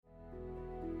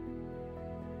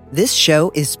This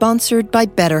show is sponsored by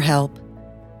BetterHelp.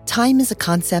 Time is a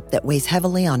concept that weighs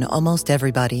heavily on almost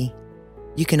everybody.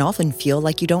 You can often feel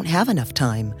like you don't have enough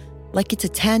time, like it's a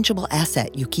tangible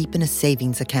asset you keep in a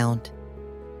savings account.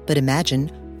 But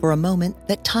imagine, for a moment,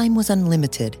 that time was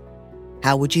unlimited.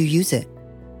 How would you use it?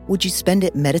 Would you spend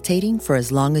it meditating for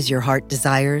as long as your heart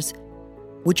desires?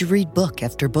 Would you read book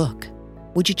after book?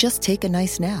 Would you just take a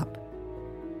nice nap?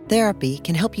 Therapy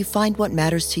can help you find what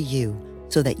matters to you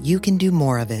so that you can do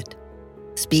more of it.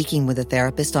 Speaking with a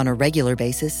therapist on a regular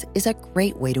basis is a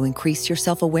great way to increase your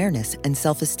self-awareness and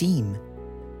self-esteem.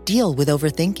 Deal with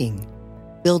overthinking.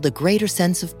 Build a greater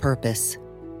sense of purpose.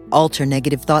 Alter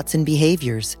negative thoughts and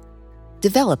behaviors.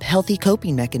 Develop healthy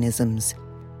coping mechanisms.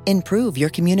 Improve your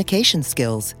communication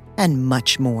skills, and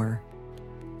much more.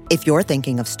 If you're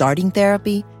thinking of starting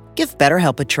therapy, give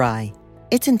BetterHelp a try.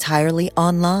 It's entirely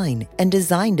online and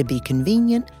designed to be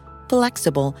convenient,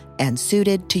 flexible, and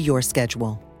suited to your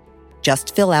schedule.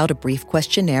 Just fill out a brief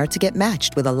questionnaire to get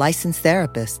matched with a licensed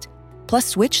therapist, plus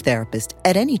switch therapist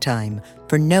at any time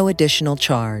for no additional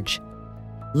charge.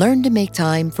 Learn to make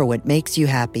time for what makes you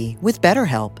happy with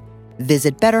BetterHelp.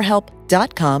 Visit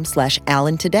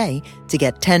BetterHelp.com/Alan today to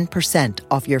get 10%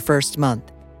 off your first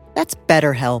month. That's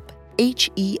BetterHelp,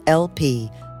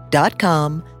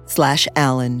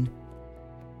 HELP.com/Alan.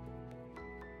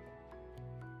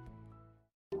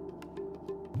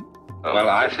 Well,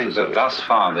 I think that thus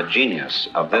far the genius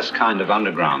of this kind of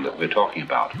underground that we're talking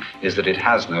about is that it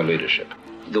has no leadership.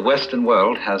 The Western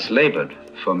world has labored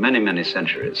for many, many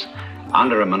centuries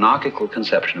under a monarchical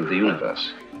conception of the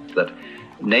universe, that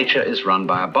nature is run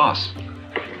by a boss.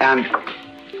 And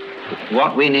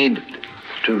what we need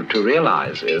to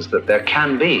realize is that there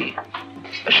can be,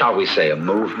 shall we say, a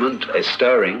movement, a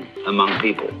stirring among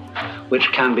people,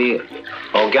 which can be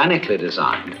organically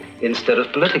designed instead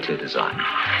of politically designed.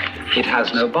 It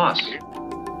has no boss.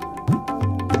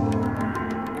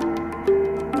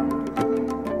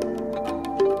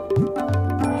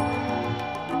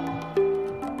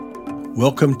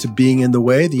 Welcome to Being in the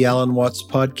Way, the Alan Watts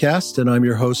podcast, and I'm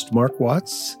your host, Mark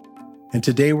Watts. And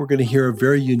today we're going to hear a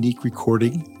very unique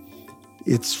recording.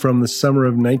 It's from the summer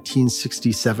of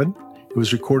 1967. It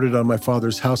was recorded on my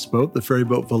father's houseboat, the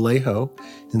ferryboat Vallejo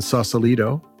in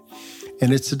Sausalito.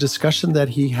 And it's a discussion that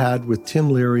he had with Tim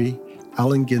Leary,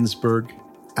 Allen Ginsberg,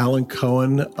 Alan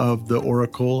Cohen of The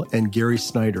Oracle, and Gary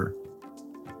Snyder.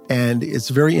 And it's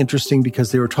very interesting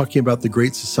because they were talking about the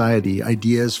Great Society,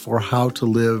 ideas for how to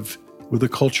live with a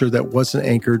culture that wasn't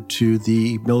anchored to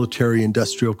the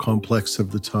military-industrial complex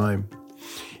of the time.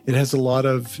 It has a lot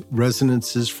of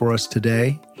resonances for us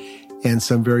today and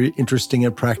some very interesting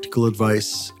and practical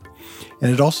advice.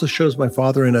 And it also shows my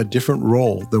father in a different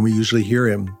role than we usually hear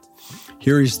him.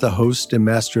 Here he's the host and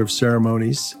master of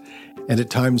ceremonies, and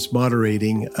at times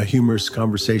moderating a humorous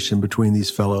conversation between these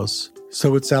fellows.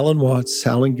 So it's Alan Watts,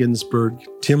 Allen Ginsberg,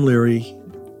 Tim Leary,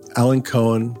 Alan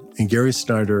Cohen, and Gary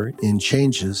Snyder in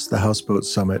Changes, the Houseboat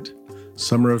Summit,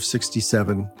 summer of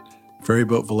 67,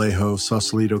 ferryboat Vallejo,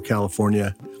 Sausalito,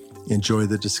 California. Enjoy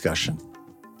the discussion.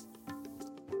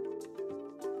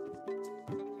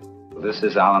 This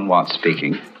is Alan Watts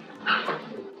speaking,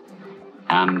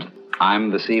 and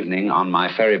I'm this evening on my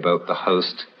ferryboat the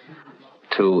host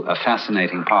to a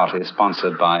fascinating party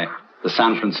sponsored by the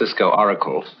San Francisco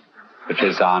Oracle, which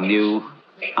is our new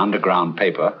underground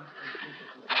paper,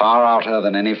 far outer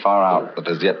than any far out that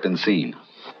has yet been seen.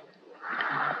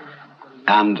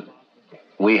 And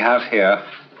we have here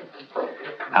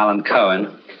Alan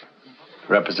Cohen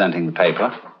representing the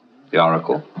paper, the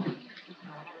Oracle.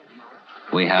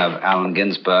 We have Allen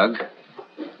Ginsberg,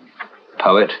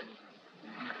 poet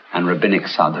and rabbinic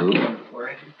sadhu.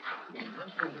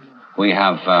 We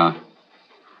have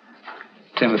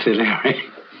Timothy Leary,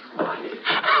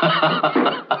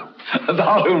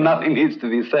 about whom nothing needs to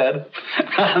be said,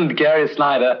 and Gary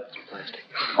Snyder,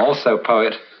 also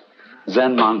poet,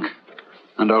 Zen monk,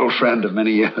 and old friend of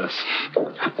many years.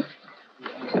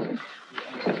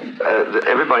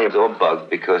 Everybody is all bugged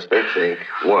because they think,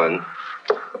 one,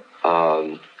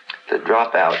 the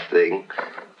dropout thing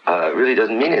really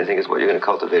doesn't mean anything. It's what you're going to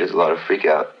cultivate is a lot of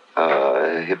freak-out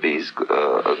hippies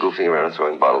goofing around and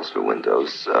throwing bottles through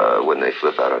windows when they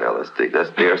flip out on LSD.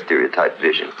 That's their stereotyped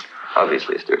vision.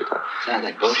 Obviously a stereotype. Sound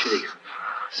like Bolsheviks.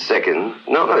 Second,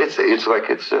 no, it's like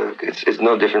it's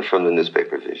no different from the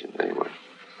newspaper vision anyway.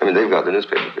 I mean, they've got the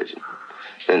newspaper vision.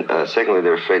 And secondly,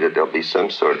 they're afraid that there'll be some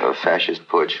sort of fascist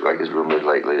putsch, like is rumored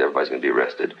lately. Everybody's going to be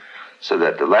arrested, so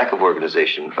that the lack of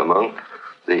organization among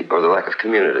the lack of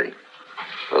community,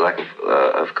 the lack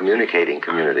of communicating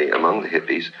community among the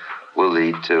hippies will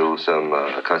lead to some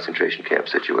concentration camp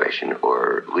situation,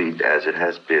 or lead, as it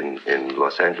has been in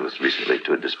Los Angeles recently,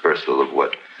 to a dispersal of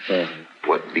what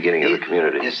beginning of the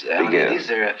community began.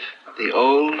 These are the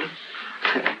old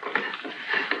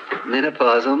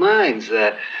menopausal minds.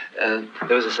 There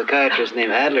was a psychiatrist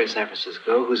named Adler in San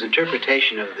Francisco whose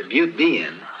interpretation of the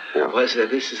being was that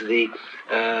this is the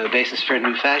basis for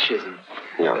new fascism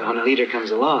when a leader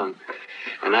comes along.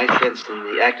 And I sensed in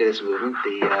the activist movement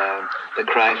the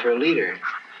cry for a leader,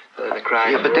 the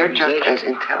cry for but they're organization. just as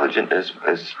intelligent as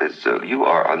you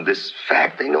are on this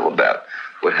fact. They know about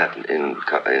what happened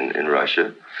in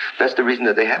Russia. That's the reason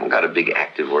that they haven't got a big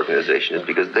active organization, is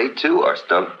because they too are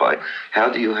stumped by how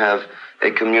do you have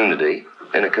a community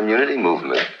and a community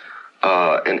movement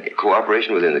and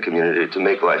cooperation within the community to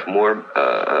make life more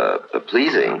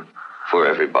pleasing for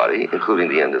everybody, including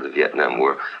the end of the Vietnam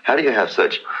War. How do you have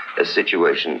such a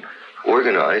situation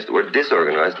organized or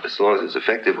disorganized, as long as it's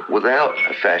effective, without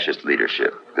a fascist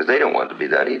leadership? Because they don't want to be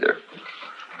that either.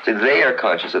 See, they are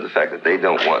conscious of the fact that they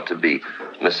don't want to be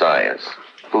messiahs,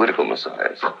 political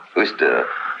messiahs. At least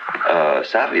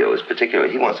Savio is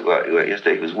particularly, he wants to go out.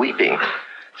 Yesterday he was weeping,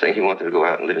 saying he wanted to go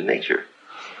out and live in nature.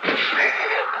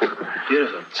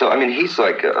 Beautiful. So, I mean, he's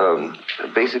like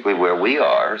basically where we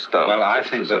are stumped. Well, I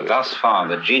think that thus far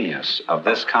the genius of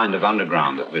this kind of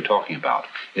underground that we're talking about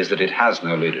is that it has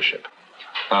no leadership.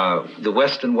 The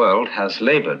Western world has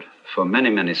labored for many,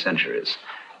 many centuries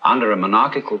under a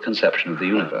monarchical conception of the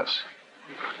universe,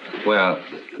 where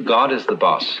God is the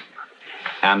boss,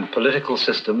 and political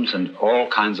systems and all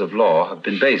kinds of law have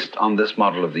been based on this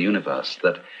model of the universe,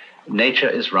 that nature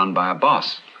is run by a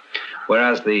boss.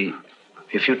 Whereas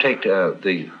if you take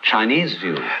the Chinese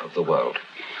view of the world,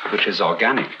 which is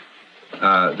organic,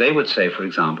 they would say, for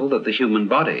example, that the human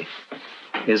body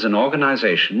is an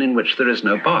organization in which there is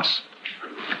no boss.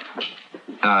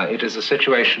 It is a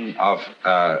situation of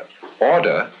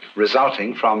order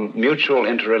resulting from mutual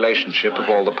interrelationship of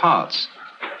all the parts.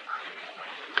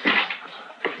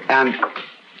 And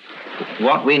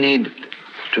what we need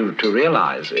to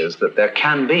realize is that there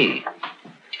can be,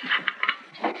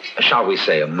 shall we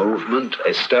say, a movement,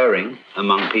 a stirring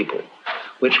among people,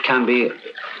 which can be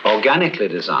organically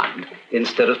designed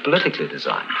instead of politically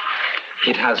designed.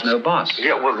 It has no boss.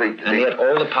 And yet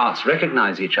all the parts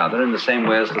recognize each other in the same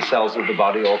way as the cells of the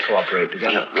body all cooperate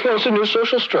together. Well, it's a new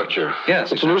social structure.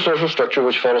 Yes. It's a new social structure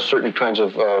which follows certain kinds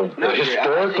of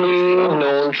historically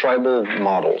known tribal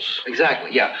models. Exactly,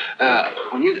 yeah.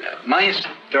 My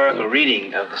historical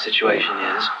reading of the situation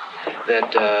is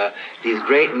that these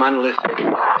great monolithic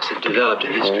blocks that developed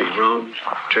in history, Rome,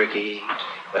 Turkey,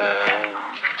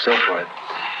 so forth,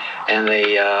 and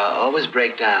they always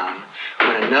break down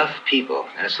when enough people,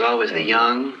 and it's always the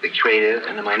young, the creative,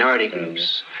 and the minority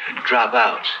groups, drop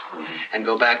out and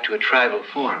go back to a tribal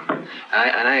form.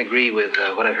 And I agree with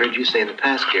what I've heard you say in the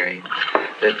past, Gary,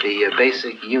 that the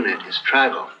basic unit is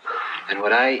tribal. And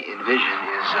what I envision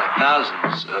is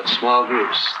thousands of small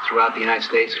groups throughout the United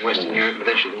States and Western Europe, and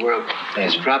eventually the world,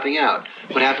 is dropping out.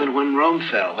 What happened when Rome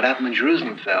fell? What happened when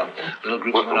Jerusalem fell? Little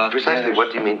groups went off precisely together.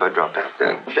 What do you mean by drop out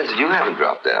then? Vincent, you haven't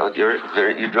dropped out.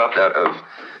 You dropped out of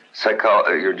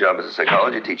your job as a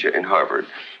psychology teacher in Harvard.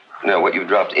 Now, what you've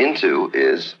dropped into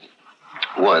is,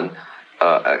 one,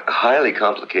 a highly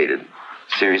complicated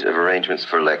series of arrangements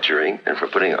for lecturing and for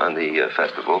putting on the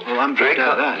festival. Well, I'm dropped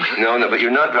out of that. No, but you're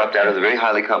not dropped out of the very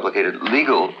highly complicated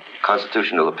legal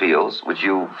constitutional appeals, which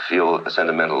you feel a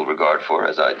sentimental regard for,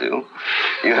 as I do.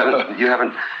 You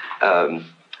haven't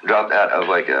dropped out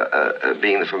of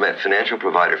being the financial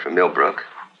provider for Millbrook.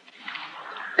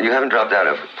 And you haven't dropped out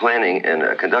of planning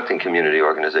and conducting community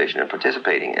organization and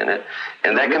participating in it.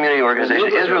 And that community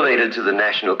organization is related to the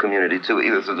national community, too,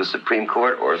 either through the Supreme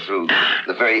Court or through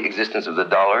the very existence of the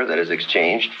dollar that is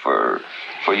exchanged for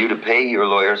you to pay your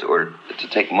lawyers or to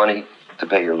take money to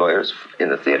pay your lawyers in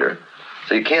the theater.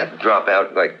 So you can't drop out,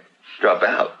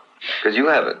 because you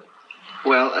haven't.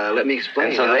 Well, let me explain.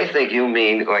 And so they think you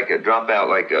mean drop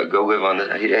out, go live on the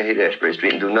Haight-Ashbury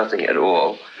Street and do nothing at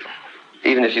all.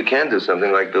 Even if you can do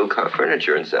something like build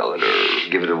furniture and sell it or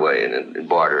give it away and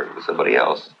barter with somebody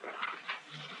else.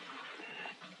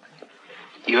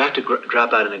 You have to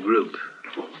drop out in a group.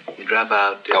 You drop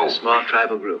out in a small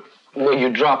tribal group. Well,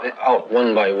 you drop out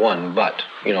one by one, but,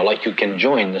 like you can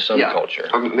join the subculture.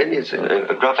 Yeah. Or maybe it's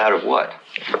a drop out of what?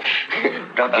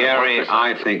 Gary,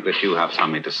 I think that you have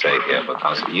something to say here,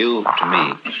 because you, to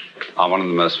me, are one of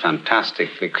the most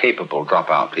fantastically capable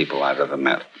dropout people I've ever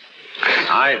met.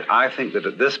 I think that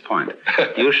at this point,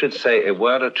 you should say a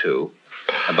word or two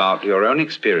about your own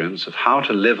experience of how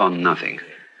to live on nothing,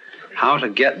 how to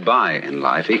get by in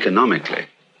life economically,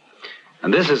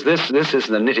 And this is the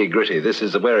nitty-gritty. This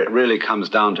is where it really comes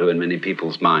down to in many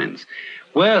people's minds.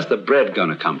 Where's the bread going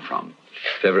to come from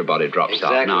if everybody drops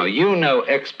out? Now, you know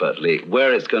expertly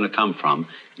where it's going to come from,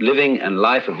 living a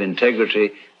life of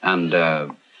integrity and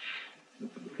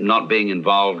not being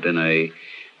involved in a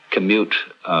commute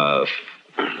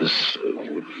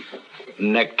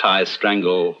necktie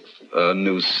strangle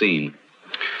news scene.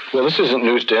 Well, this isn't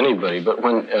news to anybody, but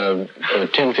when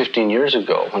 10, 15 years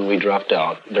ago, when we dropped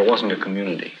out, there wasn't a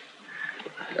community.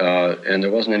 And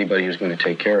there wasn't anybody who was going to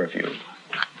take care of you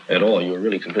at all. You were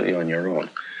really completely on your own.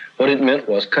 What it meant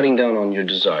was cutting down on your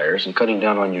desires and cutting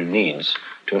down on your needs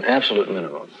to an absolute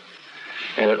minimum.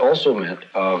 And it also meant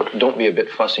don't be a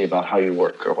bit fussy about how you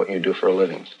work or what you do for a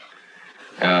living.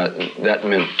 That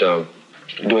meant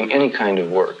doing any kind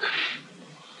of work.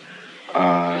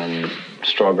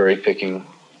 Strawberry picking,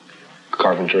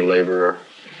 carpenter laborer,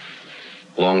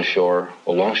 longshore.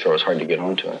 Well, longshore is hard to get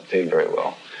onto, and it paid very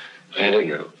well.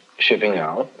 And shipping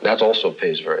out, that also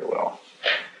pays very well.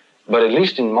 But at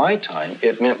least in my time,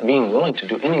 it meant being willing to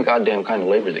do any goddamn kind of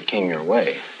labor that came your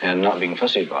way and not being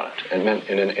fussy about it.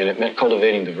 It meant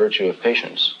cultivating the virtue of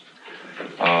patience.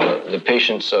 The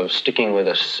patience of sticking with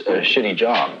a shitty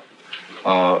job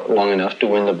long enough to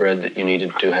win the bread that you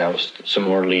needed to have some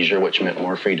more leisure, which meant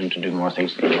more freedom to do more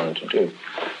things that you wanted to do.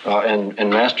 And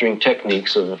mastering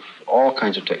techniques of all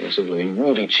kinds of techniques of living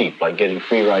really cheap, like getting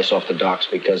free rice off the docks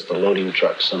because the loading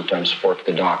trucks sometimes fork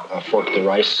the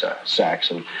rice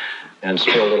sacks and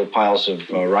spill little piles of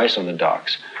rice on the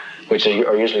docks, which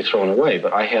are usually thrown away.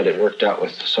 But I had it worked out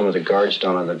with some of the guards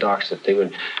down on the docks that they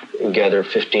would gather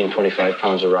 15, 25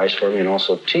 pounds of rice for me and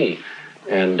also tea.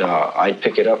 And I'd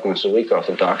pick it up once a week off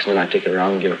the docks, and then I'd take it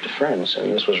around and give it to friends.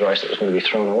 And this was rice that was going to be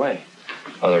thrown away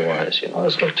otherwise.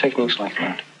 There's little techniques like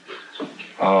that.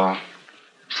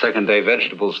 Second-day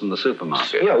vegetables in the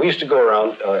supermarket. Yeah, we used to go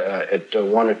around at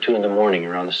 1 or 2 in the morning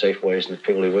around the Safeways and the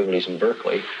Piggly Wigglies in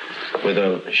Berkeley with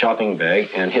a shopping bag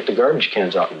and hit the garbage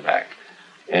cans out and back.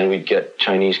 And we'd get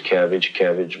Chinese cabbage,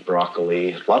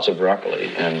 broccoli, lots of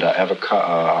broccoli, and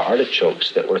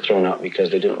artichokes that were thrown out because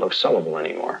they didn't look sellable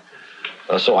anymore.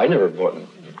 So I never bought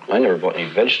any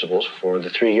vegetables for the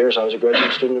 3 years I was a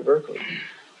graduate student at Berkeley.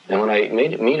 And when I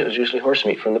made meat, it was usually horse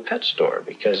meat from the pet store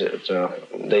because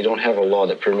they don't have a law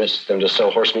that permits them to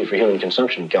sell horse meat for human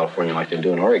consumption in California like they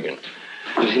do in Oregon.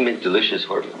 He made delicious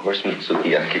horse meat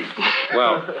sukiyaki.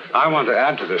 Well, I want to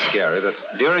add to this, Gary,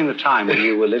 that during the time when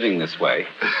you were living this way,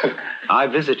 I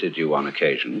visited you on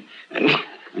occasion, and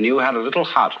you had a little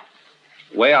hut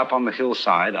way up on the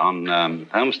hillside on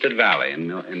Homestead Valley in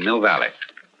Mill Valley.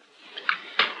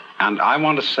 And I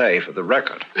want to say, for the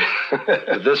record,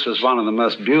 that this was one of the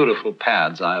most beautiful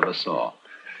pads I ever saw.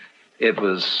 It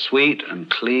was sweet and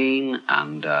clean,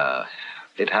 and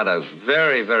it had a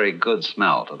very, very good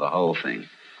smell to the whole thing.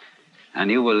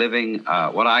 And you were living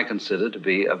what I consider to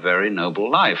be a very noble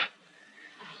life.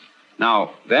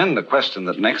 Now, then the question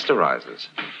that next arises,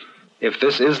 if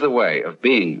this is the way of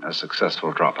being a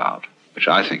successful dropout, which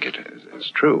I think it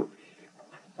is true,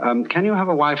 can you have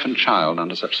a wife and child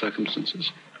under such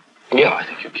circumstances? Yeah, I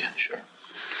think you can, sure.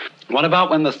 What about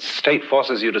when the state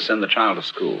forces you to send the child to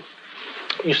school?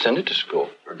 You send it to school.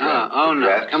 Oh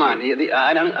no! Come on,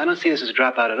 I don't see this as a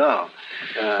dropout at all.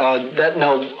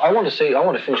 I want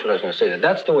to finish what I was going to say.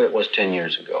 That's the way it was 10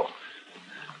 years ago.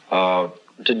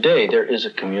 Today there is a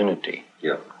community,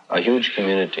 a huge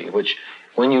community, which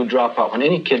when you drop out, when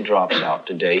any kid drops out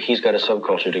today, he's got a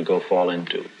subculture to go fall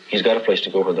into. He's got a place to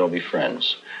go where there'll be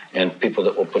friends and people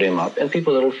that will put him up and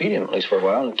people that will feed him at least for a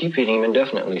while and keep feeding him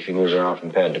indefinitely if he moves around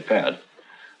from pad to pad.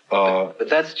 But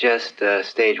that's just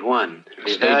stage one.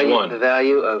 The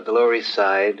value of the Lower East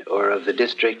Side or of the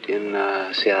district in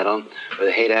Seattle or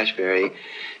the Haight-Ashbury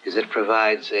is it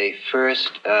provides a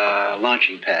first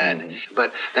launching pad. Mm-hmm.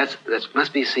 But that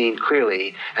must be seen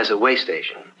clearly as a way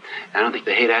station. I don't think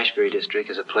the Haight-Ashbury district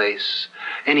is a place,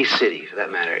 any city for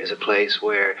that matter, is a place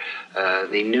where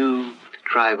the new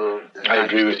tribal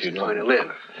consciousness is going to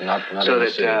live. Not so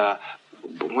that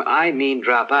when I mean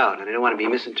drop out, and I don't want to be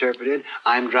misinterpreted,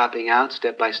 I'm dropping out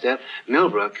step by step.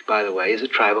 Millbrook, by the way, is a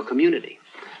tribal community.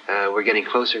 We're getting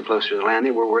closer and closer to the land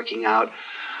there. We're working out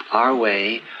our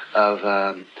way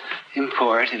of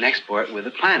import and export with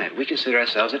the planet. We consider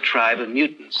ourselves a tribe of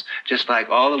mutants, just like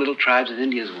all the little tribes of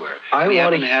Indians were. We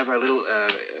happen to have our little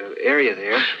area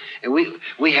there, and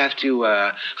we have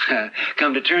to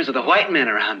come to terms with the white men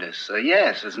around us. So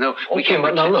yes, there's no. Okay,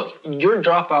 but now look, your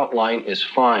dropout line is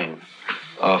fine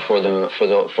for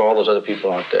all those other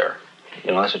people out there.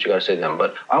 That's what you got to say to them.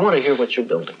 But I want to hear what you're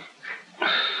building.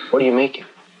 What are you making?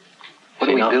 What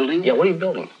are we building? Yeah, what are you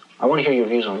building? I want to hear your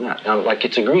views on that. Now, like,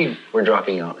 it's agreed we're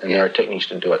dropping out, and there are techniques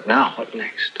to do it. Now, what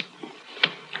next?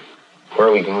 Where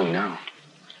are we going now?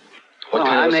 What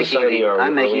kind of society are we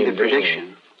I'm making the envisioning?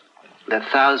 prediction that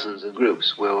thousands of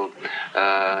groups will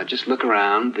just look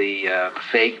around the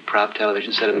fake prop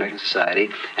television set of American society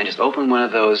and just open one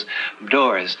of those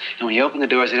doors. And when you open the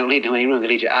doors, they don't lead to any room. They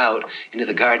lead you out into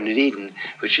the Garden of Eden,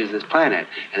 which is this planet.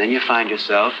 And then you find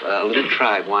yourself a little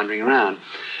tribe wandering around.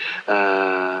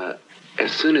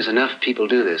 As soon as enough people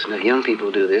do this, enough young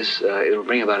people do this, it will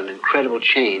bring about an incredible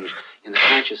change in the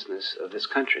consciousness of this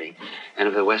country and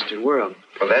of the Western world.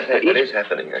 Well, that is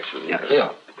happening, actually.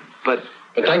 Yeah. But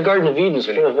that Garden of Eden is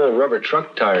full of old rubber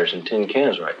truck tires and tin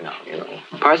cans right now, you know.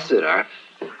 parts of it are.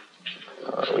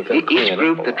 Each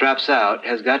group that drops. drops out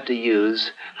has got to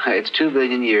use its 2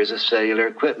 billion years of cellular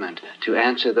equipment to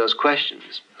answer those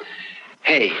questions.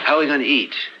 Hey, how are we going to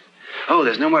eat? Oh,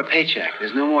 there's no more paycheck.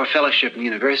 There's no more fellowship in the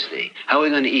university. How are we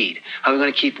going to eat? How are we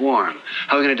going to keep warm?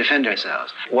 How are we going to defend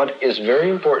ourselves? What is very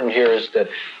important here is that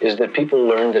people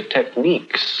learn the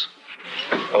techniques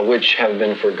which have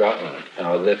been forgotten,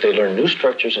 that they learn new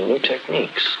structures and new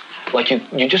techniques. Like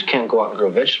you just can't go out and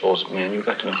grow vegetables, man. You've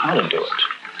got to know how to do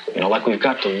it. You know, like we've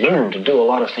got to learn to do a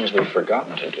lot of things we've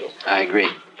forgotten to do. I agree.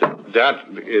 That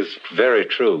is very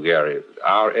true, Gary.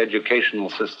 Our educational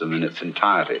system in its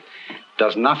entirety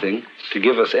does nothing to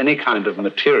give us any kind of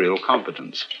material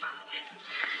competence.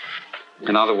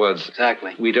 In other words,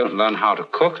 Exactly. we don't learn how to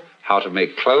cook, how to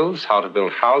make clothes, how to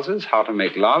build houses, how to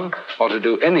make love, or to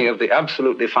do any of the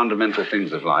absolutely fundamental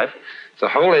things of life. The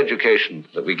whole education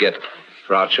that we get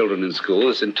for our children in school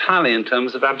is entirely in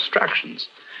terms of abstractions.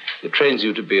 It trains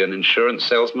you to be an insurance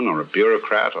salesman or a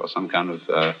bureaucrat or some kind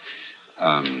of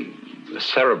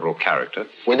cerebral character.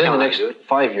 Within the next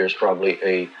 5 years,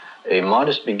 probably, a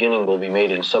modest beginning will be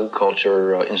made in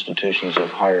subculture institutions of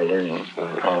higher learning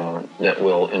that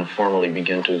will informally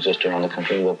begin to exist around the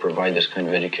country and will provide this kind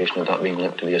of education without being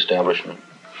linked to the establishment,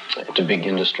 to big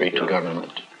industry, to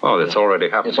government. Oh, it's already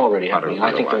happening. It's already happening.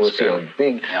 I think that we'll see a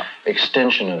big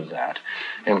extension of that,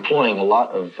 employing a lot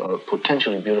of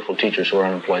potentially beautiful teachers who are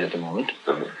unemployed at the moment,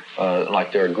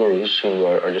 like there are gurus who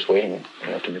are just waiting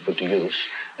to be put to use,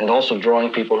 and also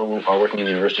drawing people who are working in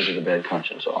the universities with a bad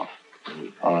conscience off.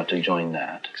 To join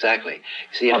that. Exactly.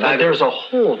 See, but there's a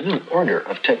whole new order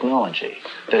of technology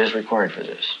that is required for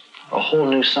this. A whole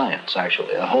new science,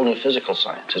 actually. A whole new physical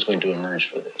science is going to emerge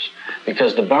for this.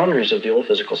 Because the boundaries of the old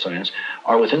physical science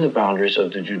are within the boundaries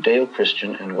of the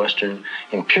Judeo-Christian and Western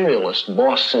imperialist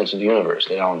boss sense of the universe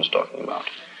that Alan was talking about.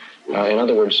 In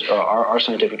other words, our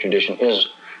scientific tradition is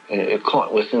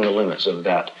caught within the limits of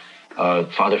that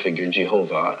father figure,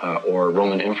 Jehovah, or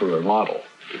Roman emperor model.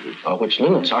 Which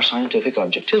limits our scientific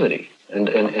objectivity and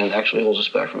actually holds us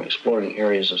back from exploring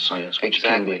areas of science which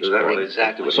can be explored.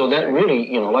 Exactly. So that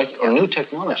really, like a new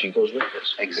technology goes with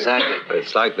this. Exactly.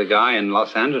 It's like the guy in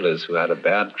Los Angeles who had a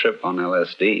bad trip on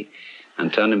LSD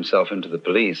and turned himself into the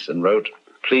police and wrote,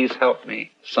 "Please help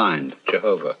me," signed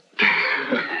Jehovah.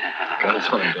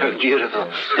 Beautiful.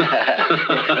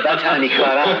 But that time he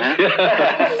caught on,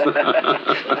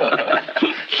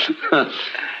 huh?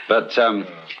 But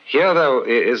here, though,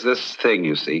 is this thing,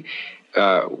 you see.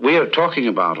 We are talking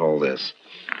about all this,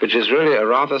 which is really a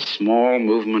rather small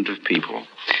movement of people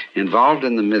involved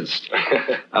in the midst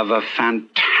of a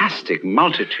fantastic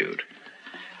multitude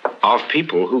of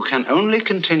people who can only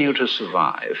continue to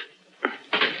survive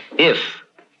if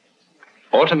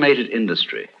automated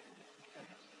industry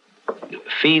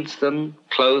feeds them,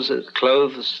 clothes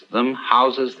them,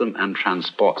 houses them, and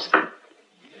transports them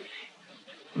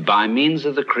by means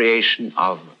of the creation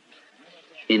of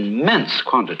immense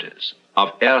quantities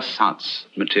of ersatz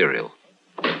material.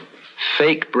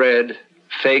 Fake bread,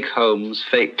 fake homes,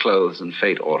 fake clothes, and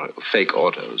fake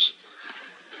autos.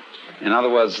 In other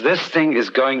words, this thing is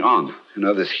going on.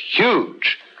 This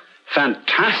huge,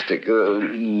 fantastic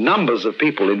numbers of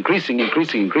people increasing.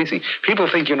 People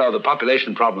think, the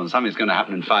population problem, something's going to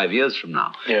happen in 5 years from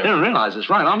now. Yeah. They don't realize it's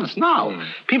right on us now.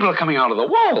 People are coming out of the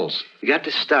walls. We got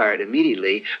to start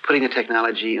immediately putting the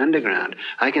technology underground.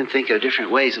 I can think of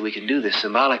different ways that we can do this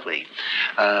symbolically.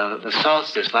 The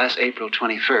solstice, last April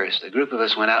 21st, a group of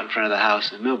us went out in front of the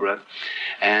house in Millbrook,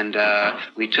 and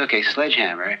we took a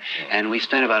sledgehammer, and we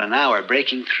spent about an hour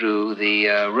breaking through the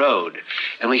road.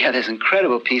 And we got this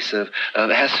incredible piece of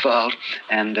asphalt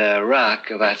and rock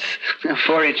about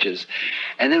 4 inches.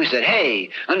 And then we said,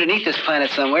 hey, underneath this planet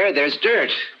somewhere, there's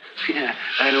dirt. Yeah,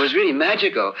 and it was really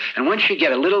magical. And once you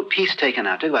get a little piece taken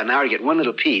out, it took about an hour to get one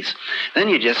little piece, then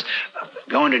you just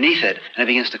go underneath it, and it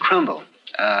begins to crumble.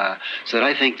 So that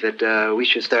I think that we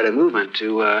should start a movement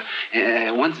to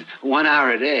 1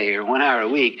 hour a day or 1 hour a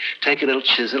week, take a little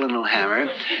chisel and a little hammer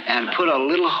and put a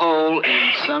little hole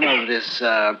in some of this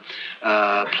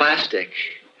plastic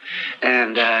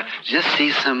and just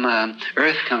see some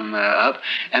earth come up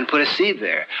and put a seed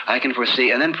there. I can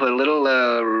foresee, and then put a little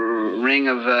ring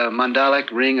of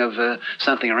mandalic ring of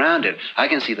something around it. I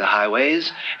can see the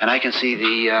highways, and I can see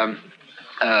the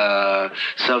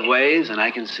subways, and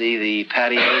I can see the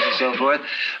patios and so forth.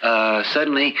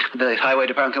 Suddenly, the highway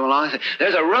department come along and say,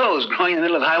 there's a rose growing in the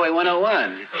middle of Highway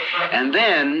 101. And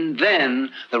then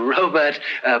the robot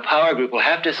power group will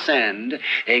have to send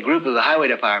a group of the highway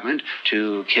department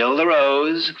to kill the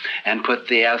rose and put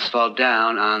the asphalt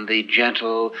down on the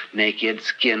gentle, naked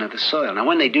skin of the soil. Now,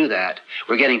 when they do that,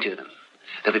 we're getting to them.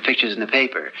 There'll be pictures in the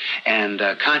paper, and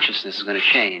consciousness is going to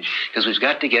change, because we've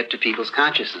got to get to people's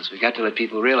consciousness. We've got to let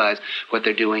people realize what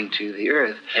they're doing to the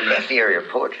earth. Yeah, but that's the area of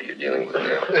poetry you're dealing with now.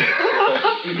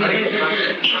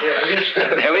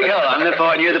 There we go. I'm the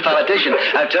poet and you're the politician.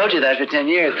 I've told you that for 10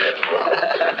 years.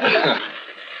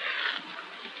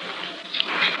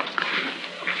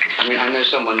 I mean, I know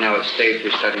someone now at State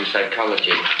who's studying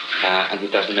psychology and who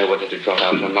doesn't know whether to drop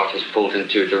out or not, is pulled in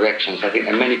two directions. I think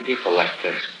there are many people like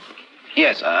this.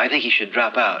 Yes, I think he should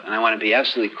drop out, and I want to be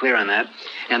absolutely clear on that.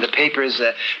 And the papers,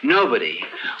 nobody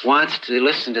wants to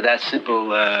listen to that simple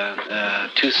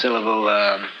two-syllable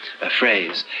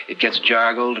phrase. It gets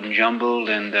jargled and jumbled,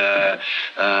 and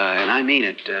I mean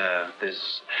it.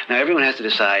 Now, everyone has to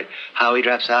decide how he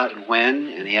drops out and when,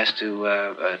 and he has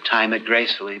to time it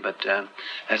gracefully, but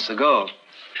that's the goal.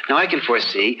 Now, I can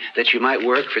foresee that you might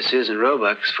work for Susan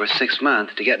Roebuck for 6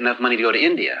 months to get enough money to go to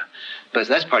India. But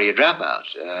that's part of your dropout.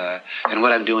 And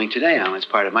what I'm doing today, it's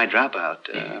part of my dropout.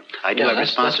 I do have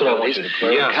responsibilities,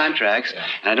 contracts,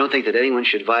 and I don't think that anyone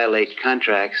should violate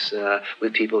contracts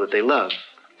with people that they love.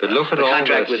 But look at all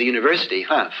contract this. with the university,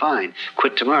 fine,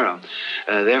 quit tomorrow.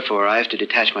 Therefore, I have to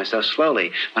detach myself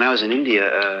slowly. When I was in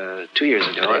India 2 years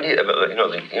ago... But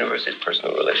the university's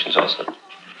personal relations also.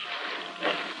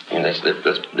 I mean,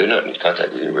 they're not in contact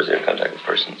with the university, they're in contact with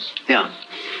persons. Yeah.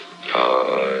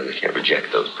 They can't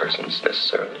reject those persons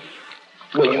necessarily.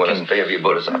 Well, you want to stay of your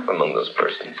bodhisattva among those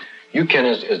persons. You can,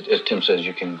 as Tim says,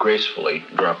 you can gracefully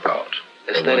drop out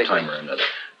at one time or another,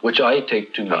 which I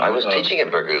take to mean... I was teaching at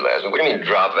Berkeley last week. What do you mean,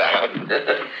 drop out?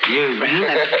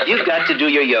 You've got to do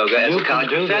your yoga as a college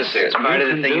professor. It's part of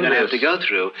the thing you're going to have to go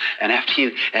through. And after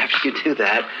you do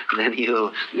that, then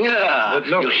you'll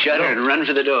shudder and run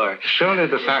for the door. Surely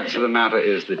the facts of the matter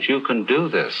is that you can do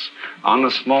this on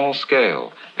a small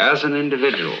scale, as an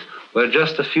individual, where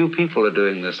just a few people are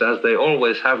doing this, as they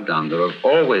always have done. There have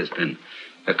always been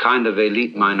a kind of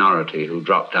elite minority who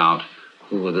dropped out,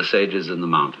 who were the sages in the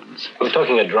mountains. We're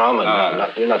talking a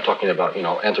drama, you're not talking about,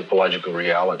 anthropological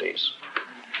realities.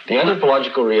 The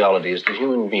anthropological reality is that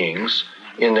human beings,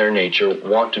 in their nature,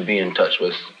 want to be in touch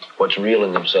with what's real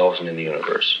in themselves and in the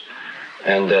universe.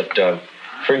 And that,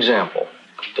 for example,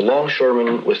 the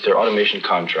longshoremen with their automation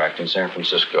contract in San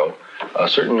Francisco, a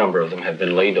certain number of them have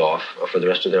been laid off for the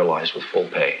rest of their lives with full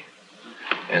pay.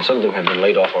 And some of them have been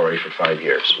laid off already for 5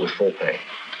 years with full pay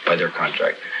by their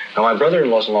contract. Now, my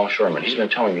brother-in-law's a longshoreman. He's been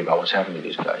telling me about what's happened to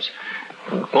these guys.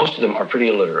 Most of them are pretty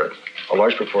illiterate. A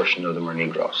large proportion of them are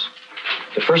Negroes.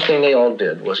 The first thing they all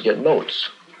did was get boats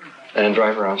and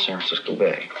drive around San Francisco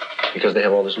Bay because they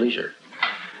have all this leisure.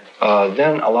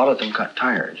 Then a lot of them got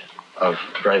tired of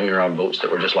driving around boats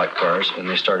that were just like cars, and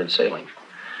they started sailing.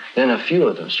 Then a few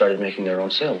of them started making their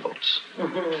own sailboats.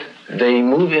 They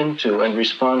move into and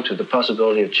respond to the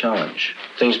possibility of challenge.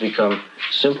 Things become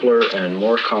simpler and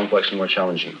more complex and more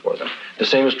challenging for them. The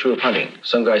same is true of hunting.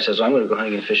 Some guy says, I'm going to go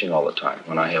hunting and fishing all the time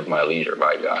when I have my leisure,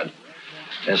 by God.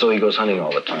 And so he goes hunting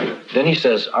all the time. Then he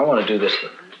says, I want to do this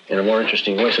in a more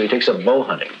interesting way. So he takes up bow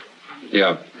hunting.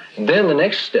 Yeah. Then the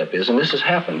next step is, and this has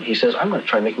happened, he says, I'm going to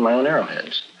try making my own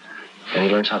arrowheads. And he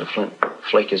learns how to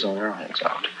flake his own arrowheads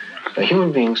out. Now,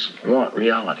 human beings want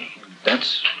reality.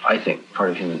 That's, I think,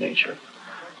 part of human nature.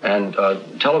 And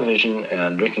television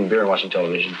and drinking beer and watching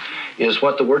television is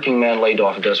what the working man laid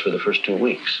off does for the first 2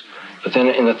 weeks. But then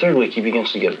in the third week, he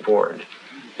begins to get bored.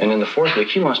 And in the fourth week,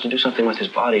 he wants to do something with his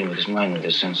body and with his mind and with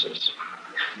his senses.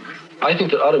 I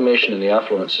think that automation in the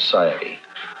affluent society,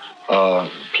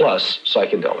 plus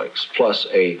psychedelics, plus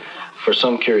for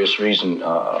some curious reason,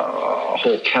 a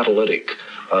whole catalytic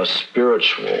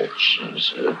spiritual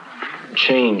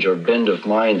change or bend of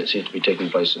mind that seems to be taking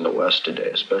place in the West today,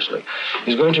 especially,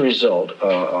 is going to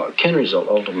can result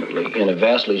ultimately in a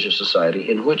vast leisure society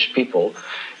in which people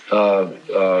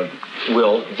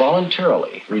will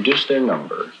voluntarily reduce their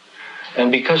number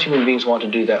And because human beings want to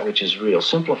do that which is real,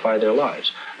 simplify their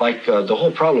lives. Like the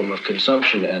whole problem of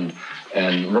consumption and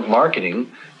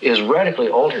marketing is radically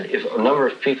altered if a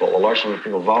large number of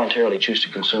people voluntarily choose to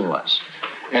consume less.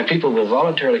 And people will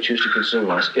voluntarily choose to consume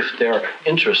less if their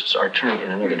interests are turned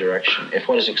in another direction, if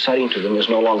what is exciting to them is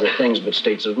no longer things but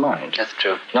states of mind. That's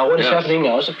true. Now, what is happening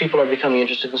now is that people are becoming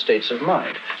interested in states of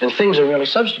mind, and things are really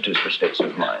substitutes for states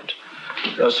of mind.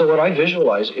 So what I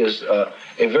visualize is a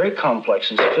very complex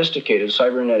and sophisticated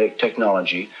cybernetic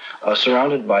technology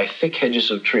surrounded by thick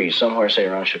hedges of trees, somewhere, say,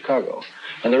 around Chicago,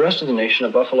 and the rest of the nation a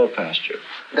buffalo pasture.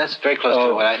 That's very close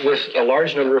to what I think. With a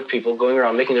large number of people going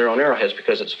around making their own arrowheads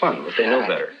because it's fun, but they know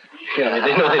better. They know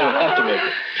they don't have to make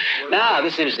it. Now,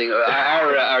 this is interesting.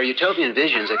 Our utopian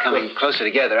visions are coming closer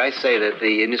together. I say that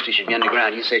the industry should be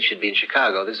underground. You say it should be in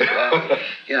Chicago. This is,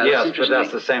 yes, but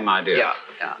that's the same idea. Yeah.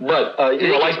 But,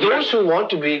 like those who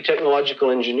want to be technological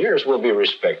engineers will be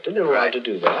respected and allowed to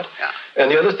do that. Yeah.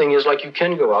 And the other thing is, like, you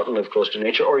can go out and live close to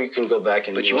nature, or you can go back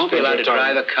and... But you won't be allowed to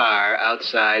drive a car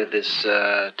outside this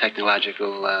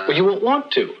technological... But you won't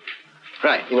want to.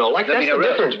 Right. Like that's the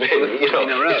difference, baby.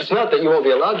 It's not that you won't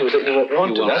be allowed to, it's that you won't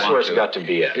want to. That's where it's got to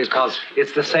be at. Because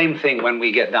it's the same thing when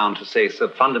we get down to, say,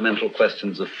 fundamental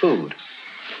questions of food.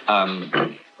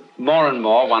 More and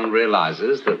more one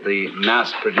realizes that the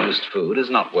mass-produced food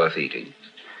is not worth eating.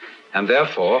 And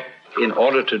therefore, in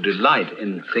order to delight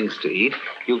in things to eat,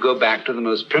 you go back to the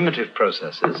most primitive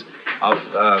processes of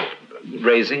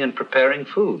raising and preparing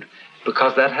food,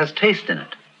 because that has taste in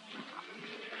it.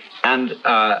 And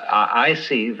I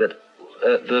see that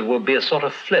there will be a sort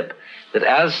of flip, that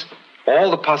as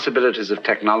all the possibilities of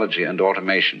technology and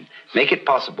automation make it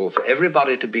possible for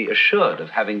everybody to be assured of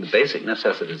having the basic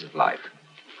necessities of life,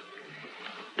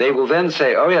 they will then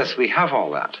say, oh, yes, we have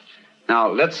all that. Now,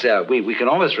 let's say we can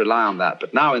always rely on that.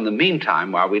 But now, in the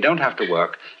meantime, while we don't have to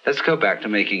work, let's go back to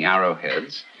making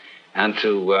arrowheads and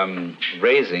to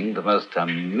raising the most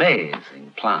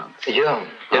amazing plants. Yeah.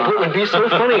 And what would be so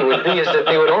funny would be is that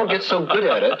they would all get so good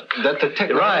at it that the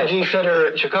technology center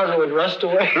at Chicago would rust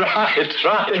away. Right.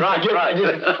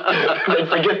 They'd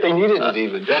forget they needed it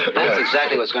even. That's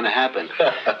exactly what's going to happen.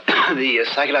 The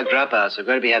psychedelic dropouts are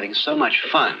going to be having so much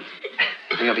fun.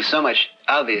 They're going to be so much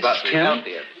obviously But, Tim,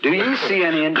 healthier. do you see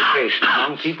any indication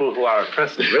among people who are at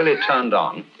present really turned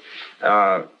on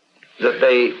that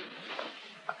they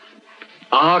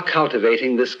are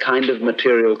cultivating this kind of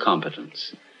material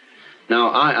competence?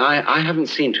 Now, I haven't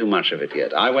seen too much of it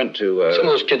yet. I went to... Some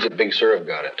of those kids at Big Sur have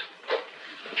got it.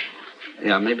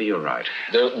 Yeah, maybe you're right.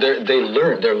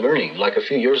 They're learning. Like a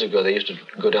few years ago, they used to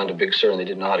go down to Big Sur and they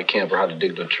didn't know how to camp or how to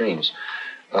dig latrines.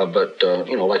 But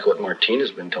like what Martine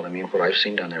has been telling me and what I've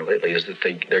seen down there lately is that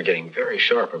they're getting very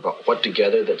sharp about what to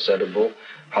gather that's edible,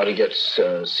 how to get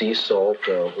sea salt,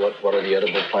 what are the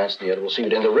edible plants and the edible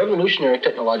seaweed. And the revolutionary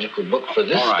technological book for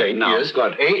this state is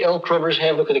A.L. Kroeber's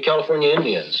Handbook of the California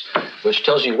Indians, which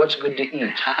tells you what's good to eat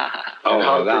and how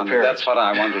to prepare that's what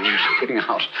I wanted you to bring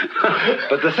out.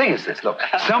 But the thing is this, look,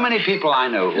 so many people I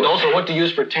know... And also what to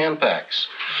use for Tampax,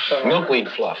 milkweed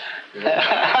fluff.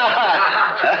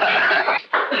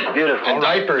 Beautiful. And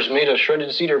diapers made of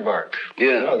shredded cedar bark.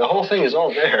 Yeah. The whole thing is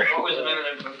all there.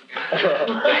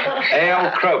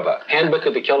 A.L. Kroeber. Handbook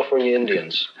of the California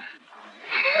Indians.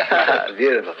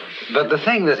 Beautiful. But the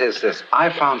thing that is this, I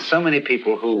found so many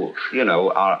people who,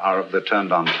 are of the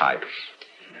turned-on type.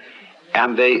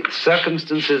 And the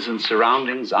circumstances and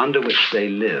surroundings under which they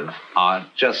live are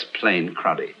just plain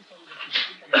cruddy.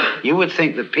 You would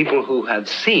think that people who had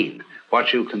seen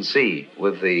what you can see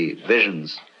with the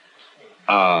visions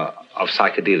of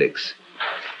psychedelics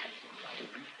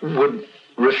would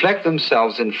reflect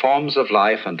themselves in forms of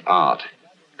life and art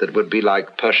that would be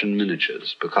like Persian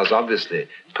miniatures, because obviously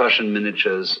Persian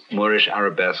miniatures, Moorish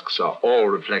arabesques are all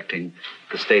reflecting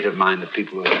the state of mind of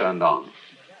people who are turned on.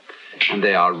 And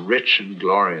they are rich and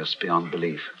glorious beyond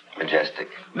belief. Majestic,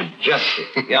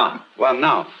 yeah. Well,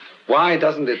 now, why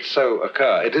doesn't it so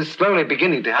occur? It is slowly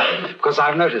beginning to happen, because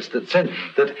I've noticed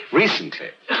that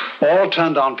recently all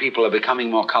turned-on people are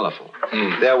becoming more colorful.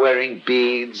 They're wearing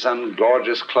beads and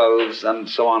gorgeous clothes and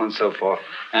so on and so forth,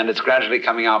 and it's gradually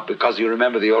coming out because you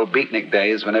remember the old beatnik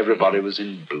days when everybody was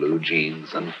in blue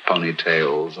jeans and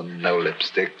ponytails and no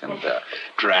lipstick and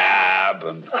drab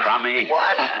and crummy.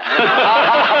 What?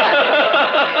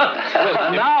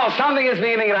 Now something is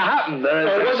beginning to happen.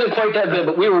 It wasn't quite that bad,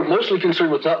 but we were mostly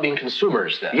concerned with not being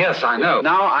consumers then. Yes, I know.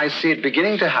 Now I see it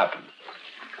beginning to happen.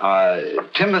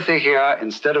 Timothy here,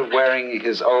 instead of wearing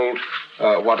his old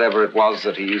whatever it was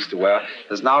that he used to wear,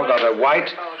 has now got a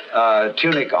white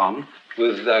tunic on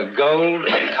with gold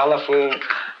and colorful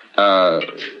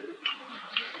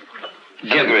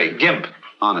gimp.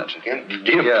 on it.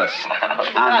 Gimp. Yes.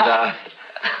 And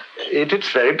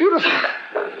it's very beautiful.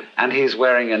 And he's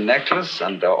wearing a necklace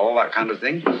and all that kind of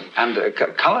thing. And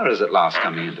color is at last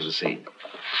coming into the scene.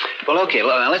 Well, okay,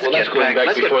 let's Well, get that's going back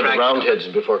let's before get the Roundheads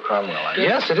and before Cromwell.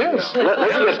 Yes, it is.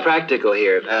 Let's get practical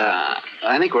here.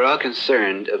 I think we're all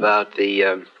concerned about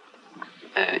the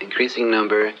increasing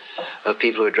number of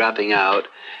people who are dropping out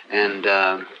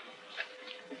and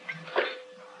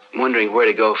wondering where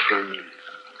to go from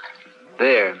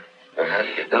there.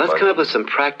 Now, let's come up with some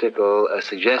practical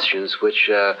suggestions which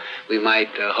we might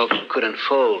hope could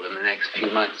unfold in the next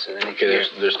few months or the next year.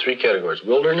 There's three categories: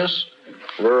 wilderness,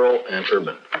 rural, and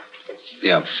urban.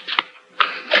 Yeah.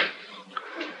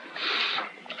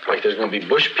 Like there's going to be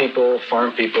bush people,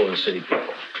 farm people, and city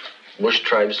people. Bush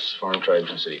tribes, farm tribes,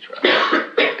 and city tribes.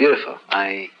 Beautiful.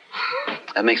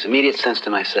 That makes immediate sense to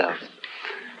myself.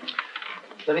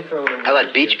 Let me throw in How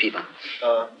about beach people?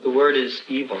 The word is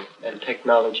evil and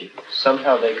technology.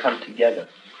 Somehow they come together.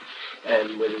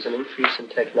 And when there's an increase in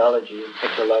technology and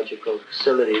technological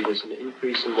facility, there's an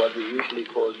increase in what we usually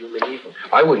call human evil.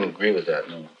 I wouldn't agree with that,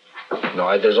 no.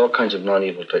 No, there's all kinds of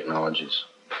non-evil technologies.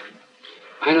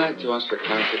 I'd like to ask for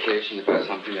clarification if there's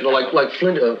something that... No, like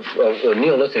flint,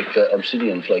 Neolithic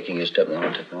obsidian flaking is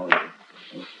technology.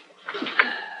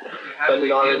 But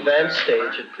in our advanced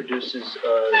stage, it produces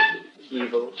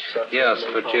evil. Suffering, Yes,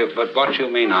 but what you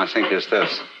mean, I think, is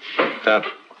this, that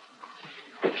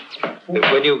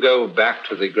when you go back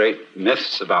to the great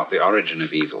myths about the origin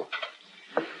of evil,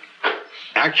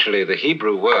 actually the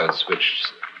Hebrew words which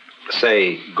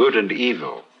say good and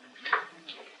evil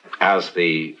as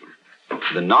the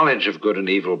knowledge of good and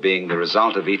evil being the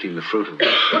result of eating the fruit of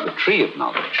the tree of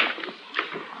knowledge,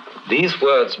 these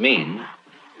words mean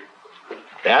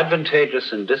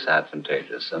advantageous and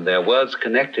disadvantageous, and they're words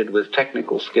connected with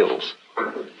technical skills.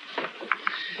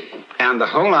 And the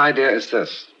whole idea is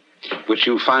this, which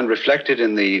you find reflected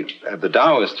in the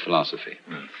Taoist philosophy,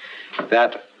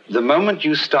 that the moment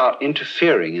you start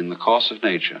interfering in the course of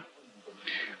nature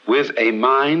with a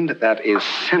mind that is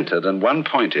centered and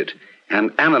one-pointed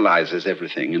and analyzes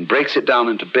everything and breaks it down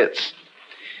into bits,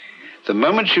 the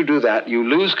moment you do that, you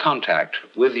lose contact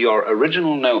with your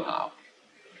original know-how,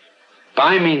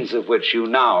 by means of which you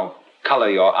now color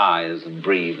your eyes and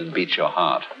breathe and beat your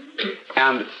heart.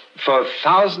 And for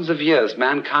thousands of years,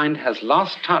 mankind has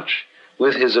lost touch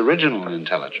with his original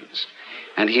intelligence.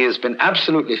 And he has been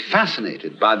absolutely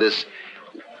fascinated by this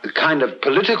kind of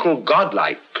political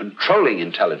godlike controlling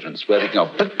intelligence where they can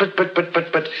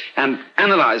go and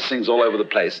analyze things all over the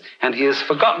place. And he has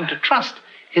forgotten to trust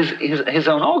his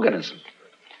own organism.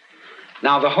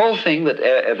 Now, the whole thing that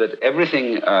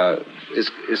everything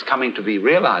is coming to be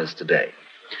realized today,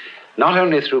 not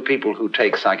only through people who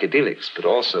take psychedelics, but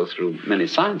also through many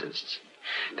scientists,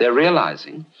 they're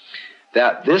realizing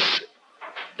that this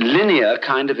linear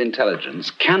kind of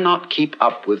intelligence cannot keep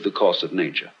up with the course of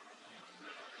nature.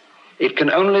 It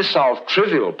can only solve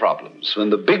trivial problems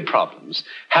when the big problems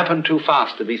happen too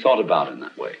fast to be thought about in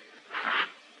that way.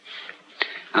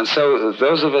 And so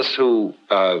those of us who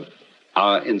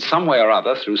are in some way or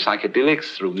other, through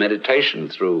psychedelics, through meditation,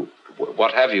 through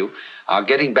what have you, are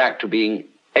getting back to being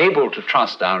able to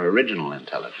trust our original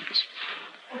intelligence,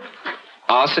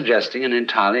 are suggesting an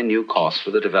entirely new course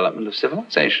for the development of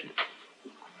civilization.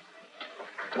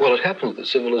 Well, it happens that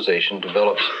civilization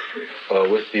develops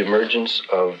with the emergence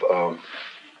of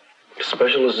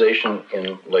specialization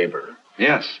in labor.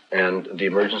 Yes. And the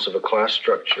emergence of a class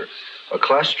structure. A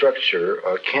class structure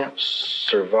can't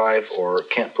survive or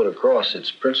can't put across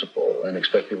its principle and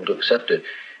expect people to accept it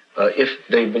if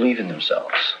they believe in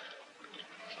themselves.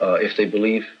 If they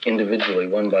believe individually,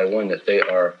 one by one, that they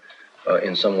are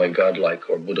in some way godlike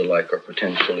or Buddha-like or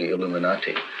potentially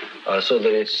Illuminati. So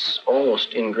that it's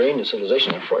almost ingrained in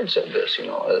civilization. And Freud said this,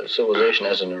 civilization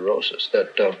as a neurosis,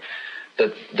 that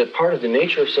part of the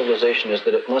nature of civilization is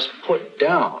that it must put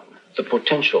down the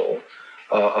potential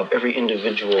of every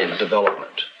individual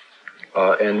development.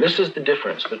 And this is the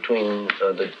difference between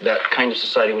that kind of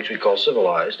society which we call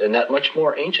civilized and that much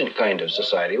more ancient kind of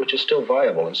society which is still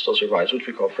viable and still survives, which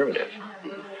we call primitive,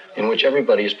 in which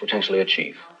everybody is potentially a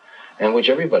chief, and which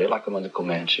everybody, like among the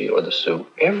Comanche or the Sioux,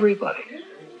 everybody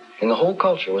in the whole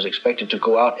culture was expected to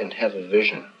go out and have a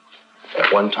vision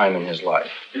at one time in his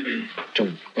life.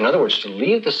 In other words, to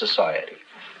leave the society,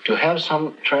 to have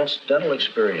some transcendental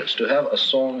experience, to have a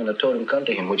song and a totem come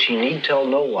to him, which he need tell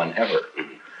no one ever,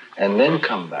 and then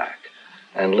come back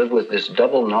and live with this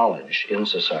double knowledge in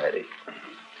society.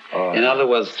 In other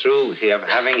words, through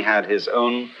having had his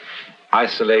own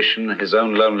isolation, his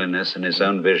own loneliness, and his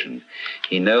own vision,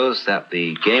 he knows that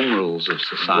the game rules of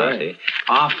society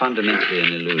are fundamentally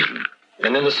an illusion.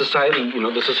 And then the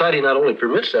society not only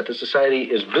permits that, the society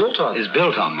is built on that. Is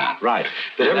built on that, right.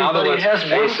 That In other everybody words,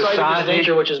 has one a side of his society-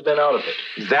 nature which has been out of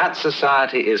it. That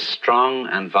society is strong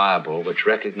and viable, which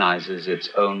recognizes its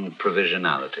own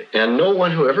provisionality. And no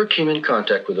one who ever came in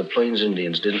contact with the Plains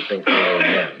Indians didn't think they were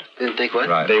men. Didn't think what?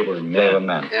 Right. They were men. They were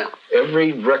men. Yeah.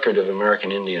 Every record of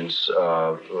American Indians,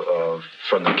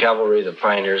 from the cavalry, the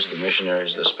pioneers, the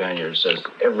missionaries, the Spaniards, says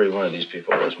every one of these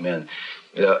people was men.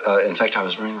 In fact, I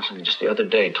was reading something just the other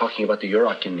day talking about the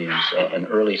Yurok Indians, an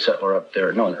early explorer up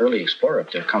there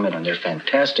comment on their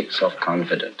fantastic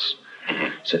self-confidence.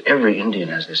 Said every Indian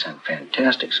has this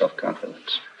fantastic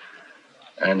self-confidence.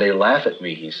 And they laugh at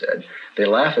me, he said. They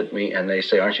laugh at me and they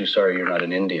say, "Aren't you sorry you're not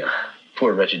an Indian?"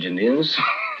 Poor wretched Indians,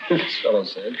 this fellow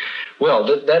said. Well,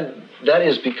 that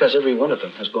is because every one of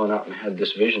them has gone out and had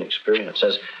this vision experience,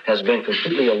 has been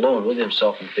completely alone with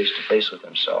himself and face-to-face with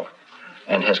himself,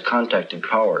 and has contacted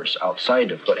powers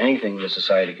outside of anything that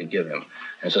society could give him.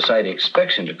 And society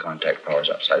expects him to contact powers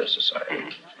outside of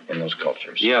society in those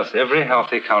cultures. Yes, every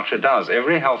healthy culture does.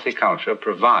 Every healthy culture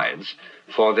provides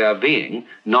for their being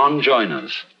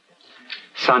non-joiners,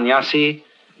 sannyasi,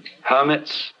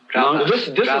 hermits. This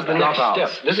is the next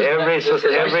step.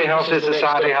 Every healthy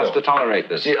society has to tolerate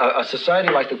this. See, a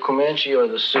society like the Comanche or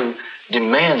the Sioux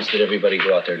demands that everybody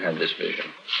go out there and have this vision,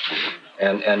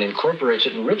 and incorporates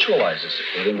it and ritualizes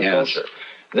it within the culture.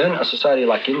 Then a society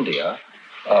like India,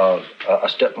 a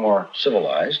step more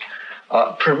civilized,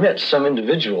 permits some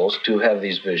individuals to have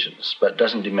these visions, but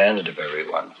doesn't demand it of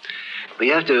everyone. But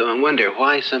you have to wonder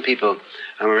why some people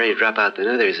are more ready to drop out than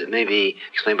others. It may be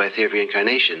explained by theory of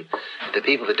reincarnation. The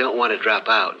people that don't want to drop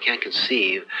out, can't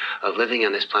conceive of living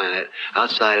on this planet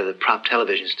outside of the prop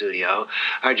television studio,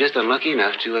 are just unlucky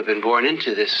enough to have been born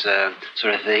into this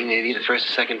sort of thing, maybe the first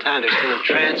or second time. They're still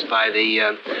entranced by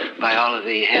all of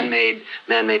the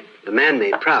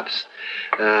man-made props.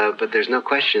 But there's no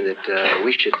question that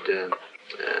we should.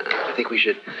 I think we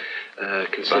should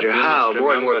consider how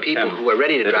more and more people who are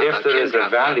ready to drop out if there is a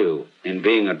value in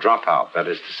being a dropout, that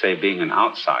is to say, being an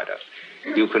outsider,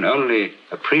 you can only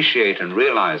appreciate and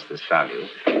realize this value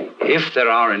if there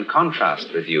are, in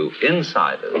contrast with you,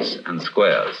 insiders and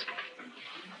squares.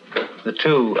 The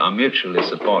two are mutually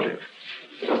supportive.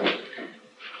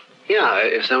 Yeah,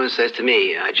 if someone says to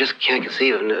me, "I just can't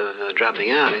conceive of dropping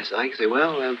out," I can say,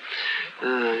 "Well,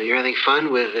 you're having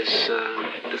fun with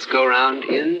this go-round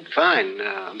in? Fine.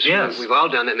 I'm sure we've all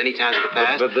done that many times in the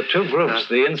past." But the two groups,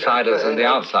 the insiders and the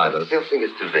outsiders. I still think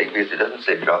it's too vague because it doesn't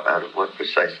say drop out of what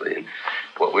precisely. And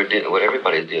what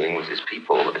everybody's dealing with is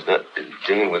people. It's not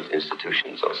dealing with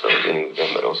institutions, also dealing with them,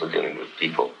 but also dealing with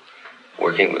people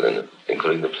working within it,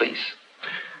 including the police.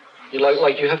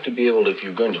 Like you have to be able to, if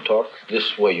you're going to talk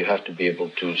this way, you have to be able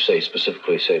to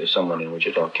specifically say to someone in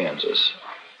Wichita, Kansas,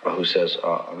 who says,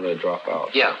 "I'm going to drop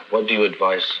out." Yeah. What do you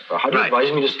advise? How do you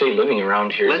advise me to stay living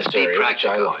around here in this area, which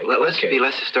I like? Let's be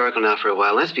less historical now for a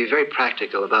while. Let's be very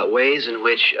practical about ways in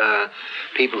which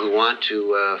people who want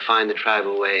to find the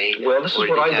tribal way. Well, this is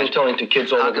what I've been telling to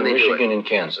kids all over Michigan and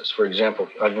Kansas. For example,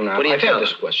 I've had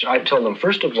this question. I tell them,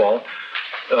 first of all,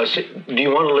 do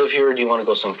you want to live here or do you want to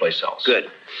go someplace else? Good.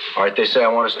 All right, they say, "I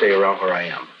want to stay around where I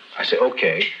am." I say,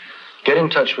 "Okay, get in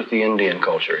touch with the Indian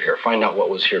culture here. Find out what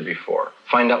was here before.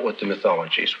 Find out what the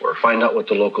mythologies were. Find out what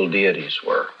the local deities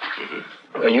were."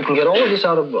 Mm-hmm. You can get all of this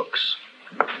out of books.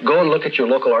 Go and look at your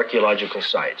local archaeological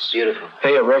sites. Beautiful.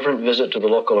 Pay a reverent visit to the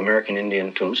local American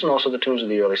Indian tombs and also the tombs of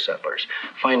the early settlers.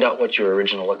 Find out what your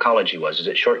original ecology was. Is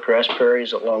it short grass prairie?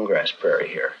 Is it long grass prairie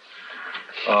here?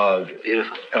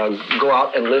 Beautiful. Go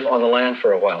out and live on the land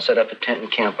for a while. Set up a tent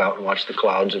and camp out and watch the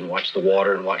clouds and watch the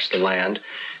water and watch the land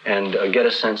and get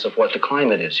a sense of what the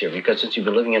climate is here. Because since you've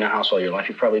been living in a house all your life,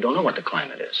 you probably don't know what the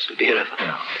climate is. Beautiful.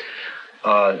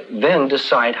 Yeah. Then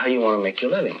decide how you want to make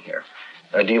your living here.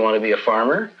 Do you want to be a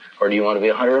farmer or do you want to be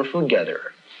a hunter and food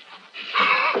gatherer?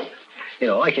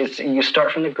 You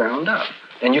start from the ground up.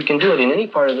 And you can do it in any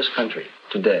part of this country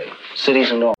today, cities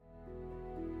and all.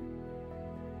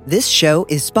 This show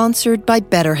is sponsored by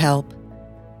BetterHelp.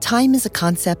 Time is a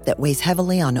concept that weighs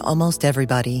heavily on almost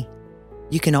everybody.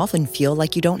 You can often feel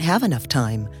like you don't have enough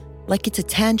time, like it's a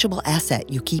tangible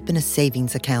asset you keep in a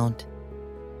savings account.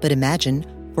 But imagine,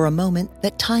 for a moment,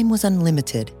 that time was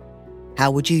unlimited.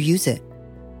 How would you use it?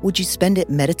 Would you spend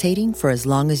it meditating for as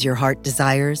long as your heart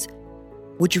desires?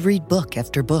 Would you read book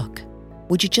after book?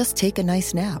 Would you just take a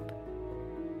nice nap?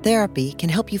 Therapy can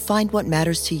help you find what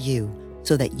matters to you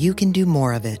so that you can do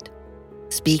more of it.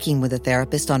 Speaking with a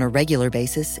therapist on a regular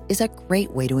basis is a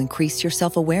great way to increase your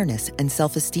self-awareness and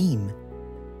self-esteem.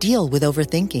 Deal with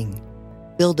overthinking.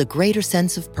 Build a greater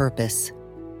sense of purpose.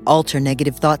 Alter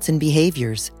negative thoughts and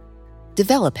behaviors.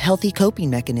 develop healthy coping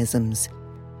mechanisms,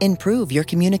 improve your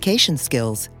communication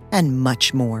skills, and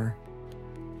much more.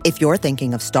 If you're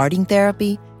thinking of starting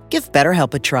therapy, give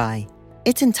BetterHelp a try.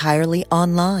 It's entirely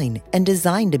online and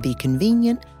designed to be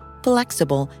convenient,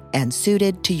 flexible, and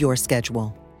suited to your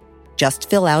schedule. Just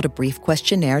fill out a brief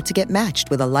questionnaire to get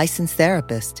matched with a licensed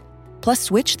therapist, plus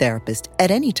switch therapist at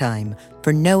any time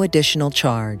for no additional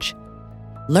charge.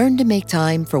 Learn to make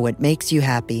time for what makes you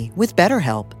happy with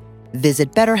BetterHelp.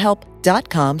 Visit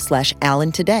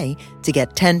BetterHelp.com/Alan today to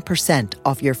get 10%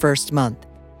 off your first month.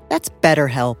 That's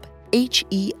BetterHelp,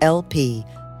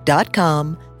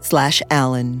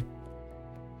 HELP.com/Alan.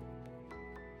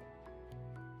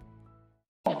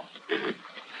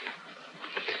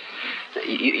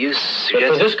 You But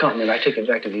suggest for this continent, I take it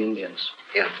back to the Indians.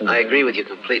 Yeah, I agree with you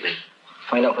completely.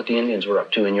 Find out what the Indians were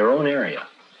up to in your own area,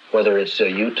 whether it's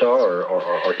Utah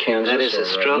or Kansas. That is a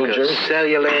stroke New of Jersey.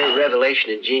 cellular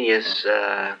revelation and genius,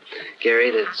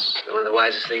 Gary. That's one of the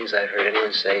wisest things I've heard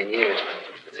anyone say in years.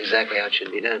 That's exactly how it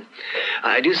should be done.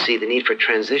 I do see the need for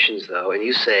transitions, though, and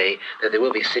you say that there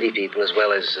will be city people as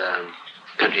well as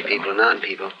country people and mountain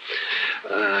people.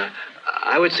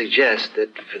 I would suggest that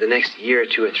for the next year or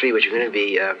two or three, which are going to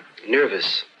be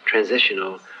nervous,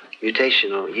 transitional,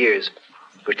 mutational years,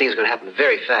 where things are going to happen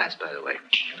very fast, by the way,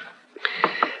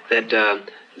 that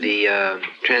the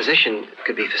transition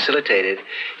could be facilitated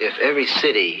if every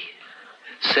city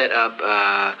set up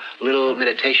little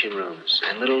meditation rooms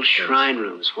and little shrine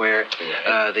rooms where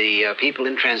the people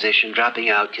in transition dropping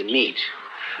out can meet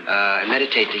and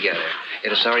meditate together.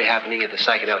 It is already happening at the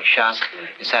Psychedelic Shop.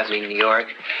 It's happening in New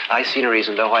York. I see no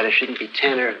reason, though, why there shouldn't be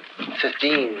 10 or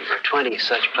 15 or 20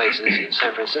 such places in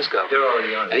San Francisco. They're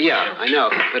already on it. Yeah, I know.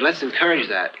 But let's encourage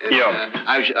that.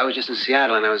 I was just in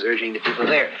Seattle, and I was urging the people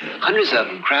there. Hundreds of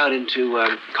them crowd into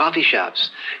coffee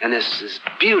shops, and this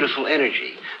beautiful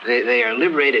energy. They are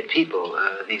liberated people,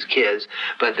 these kids,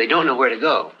 but they don't know where to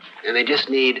go. And they just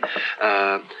need,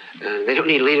 they don't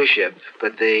need leadership,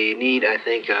 but they need, I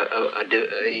think,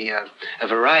 a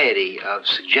variety of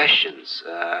suggestions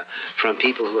from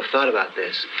people who have thought about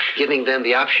this, giving them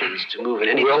the options to move in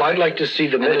any Well, direction. I'd like to see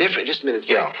the different. Just a minute.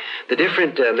 Yeah. The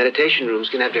different meditation rooms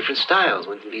can have different styles.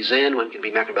 One can be Zen, one can be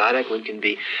macrobiotic, one can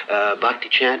be bhakti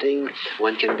chanting,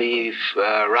 one can be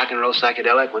rock and roll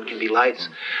psychedelic, one can be lights.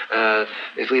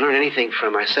 If we learn anything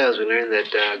from ourselves, we learn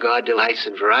that God delights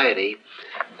in variety.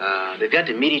 They've got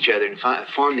to meet each other and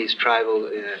form these tribal,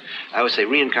 I would say,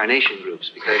 reincarnation groups,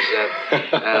 because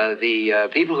the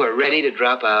people who are ready to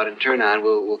drop out and turn on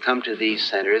will come to these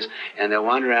centers, and they'll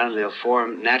wander around and they'll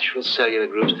form natural cellular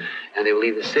groups, and they will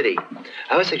leave the city.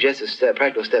 I would suggest as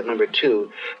practical step number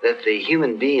 2 that the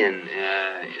human being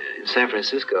in San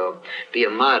Francisco be a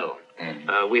model.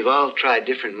 We've all tried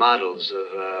different models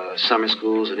of summer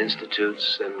schools and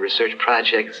institutes and research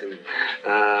projects and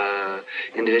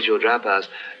individual dropouts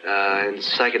and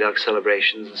psychedelic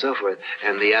celebrations and so forth,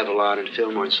 and the Avalon and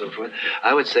Fillmore and so forth.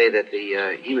 I would say that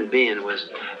the human being was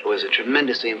a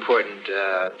tremendously important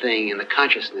thing in the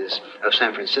consciousness of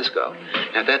San Francisco.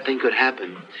 Now, if that thing could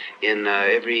happen in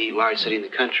every large city in the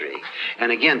country,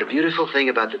 and again, the beautiful thing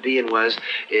about the being was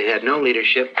it had no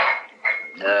leadership.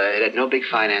 It had no big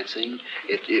financing.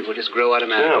 It would just grow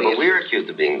automatically. No, but we're accused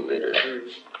of being leaders.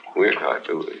 What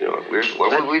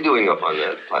were we doing up on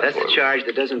that platform? That's a charge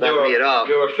that doesn't bother me at all.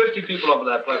 There were 50 people up on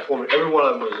that platform, and every one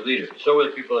of them was a leader. So were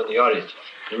the people in the audience.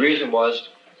 The reason was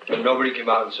that nobody came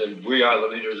out and said, we are the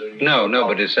leaders. No,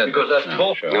 nobody said because that. that's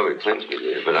bullshit. Nobody claims to be a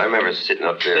leader, but I remember sitting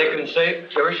up there. They can say,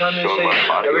 every time they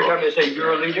say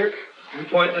you're a leader, you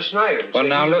point to Snyder. Well,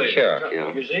 now look here.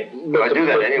 Yeah. You see? But I do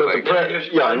that anyway.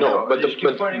 I know, but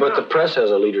the press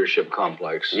has a leadership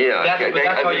complex. Yeah,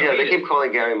 they keep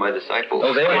calling Gary my disciple.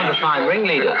 Oh, they want to find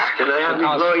ringleaders. Can I have you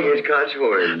blowing his conch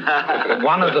horn?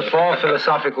 One of the 4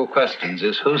 philosophical questions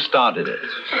is who started it?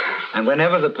 And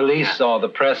whenever the police or the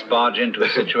press barge into a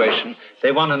situation,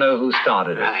 they want to know who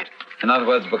started it. Right. In other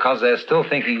words, because they're still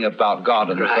thinking about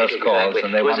God and the first cause,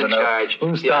 and they want to know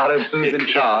who started, who's in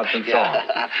charge, and so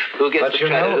on. Who gets the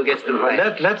credit, who gets the blame.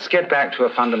 Let's get back to a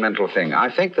fundamental thing.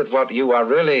 I think that what you are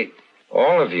really,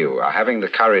 all of you, are having the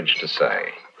courage to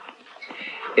say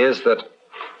is that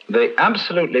the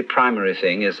absolutely primary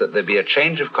thing is that there be a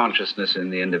change of consciousness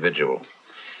in the individual,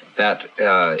 that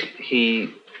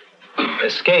he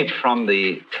escape from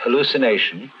the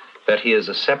hallucination that he is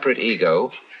a separate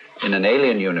ego in an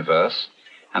alien universe,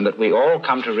 and that we all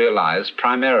come to realize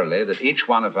primarily that each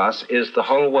one of us is the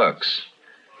whole works.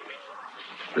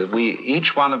 That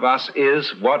each one of us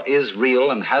is what is real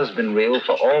and has been real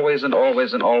for always and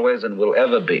always and always and will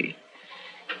ever be.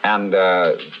 And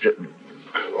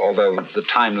although the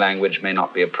time language may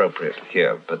not be appropriate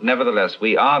here, but nevertheless,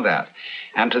 we are that.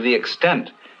 And to the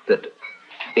extent that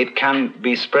it can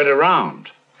be spread around,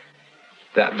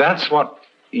 that's what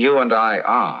you and I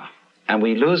are. And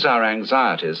we lose our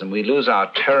anxieties and we lose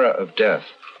our terror of death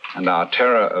and our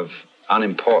terror of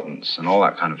unimportance and all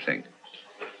that kind of thing.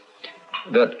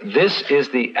 That this is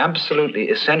the absolutely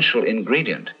essential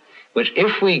ingredient, which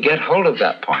if we get hold of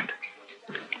that point,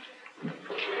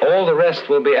 all the rest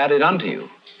will be added unto you,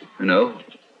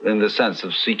 in the sense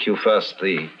of seek you first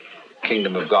the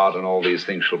kingdom of God and all these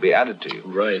things shall be added to you.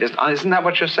 Right. Isn't that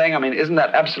what you're saying? I mean, isn't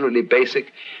that absolutely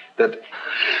basic? That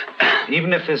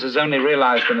even if this is only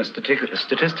realized in a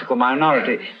statistical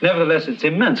minority, nevertheless, it's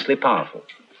immensely powerful.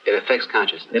 It affects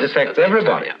consciousness. It affects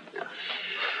everybody. Yeah.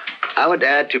 I would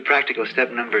add to practical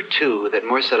step number 2 that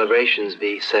more celebrations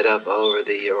be set up all over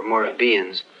or more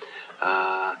beings.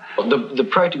 The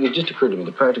practical, it just occurred to me,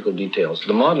 the practical details.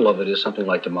 The model of it is something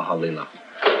like the Mahalila.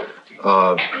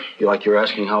 Like you're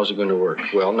asking, how's it going to work?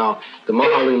 Well, now, the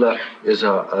Mahalila is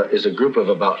a group of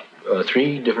about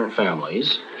 3 different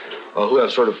families who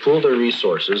have sort of pooled their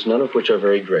resources, none of which are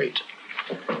very great.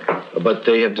 But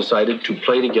they have decided to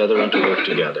play together and to work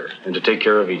together and to take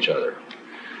care of each other.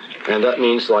 And that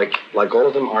means like all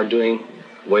of them are doing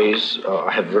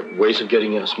have ways of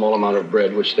getting a small amount of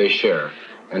bread, which they share.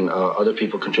 And other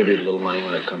people contribute a little money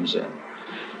when it comes in.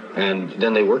 And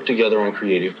then they work together on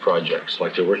creative projects,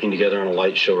 like they're working together on a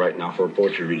light show right now for a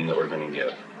poetry reading that we're going to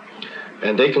give.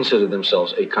 And they consider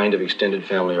themselves a kind of extended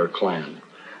family or clan.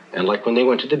 And like when they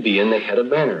went to the Bian, they had a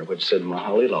banner which said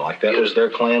Mahalila, like that was their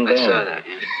clan banner. I saw that,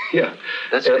 yeah. Yeah.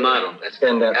 That's the model.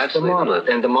 That's the model.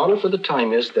 And the model for the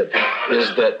time is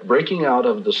that breaking out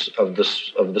of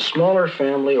the smaller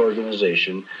family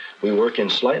organization, we work in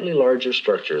slightly larger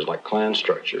structures, like clan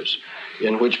structures,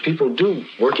 in which people do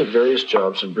work at various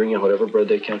jobs and bring in whatever bread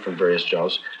they can from various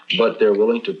jobs, but they're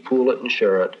willing to pool it and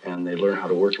share it, and they learn how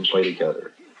to work and play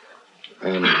together.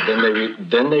 And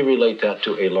then they relate that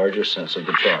to a larger sense of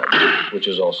the tribe, which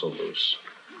is also loose.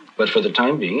 But for the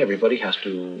time being, everybody has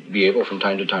to be able from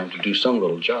time to time to do some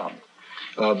little job.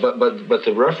 But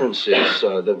the reference is,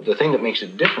 the thing that makes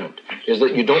it different is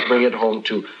that you don't bring it home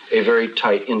to a very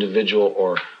tight individual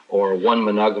or one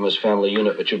monogamous family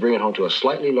unit, but you bring it home to a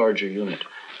slightly larger unit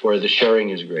where the sharing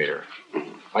is greater.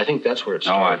 I think that's where it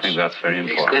starts. Oh, I think that's very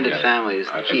important. Extended family is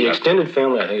the key. The extended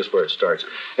family, I think, is where it starts.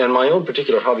 And my own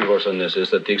particular hobby horse on this is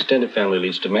that the extended family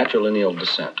leads to matrilineal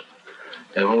descent.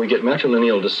 And when we get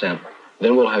matrilineal descent,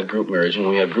 then we'll have group marriage. And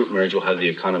when we have group marriage, we'll have the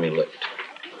economy licked.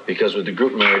 Because with the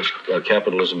group marriage,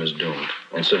 capitalism is doomed,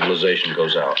 and civilization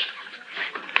goes out.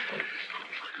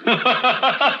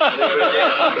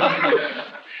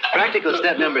 Practical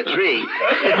step number 3, which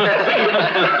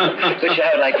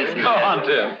I would like to see. Go on,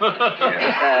 Tim.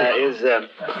 Is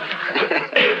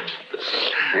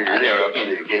You really are up to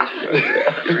the occasion.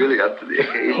 You're really up to the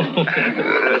occasion.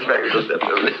 That's practical step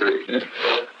number 3.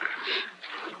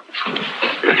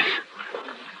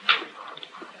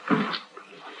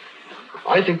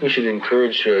 I think we should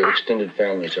encourage extended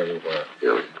families everywhere.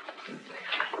 Yeah.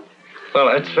 Well,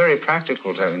 it's very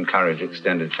practical to encourage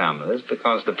extended families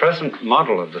because the present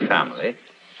model of the family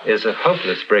is a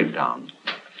hopeless breakdown.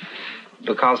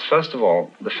 Because, first of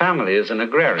all, the family is an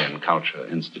agrarian culture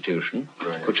institution,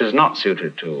 which is not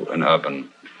suited to an urban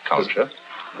culture,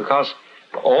 because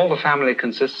all the family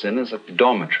consists in is a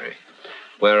dormitory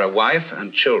where a wife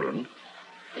and children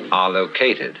are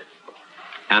located,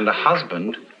 and a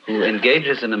husband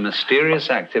engages in a mysterious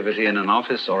activity in an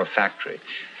office or a factory,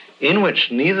 in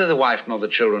which neither the wife nor the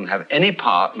children have any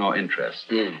part nor interest,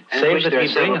 save that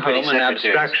he bring home an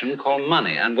abstraction called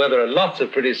money, and where there are lots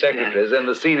of pretty secretaries in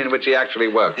the scene in which he actually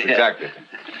works, exactly.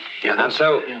 And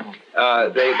so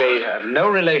they have no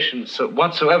relation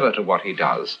whatsoever to what he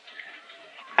does.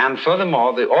 And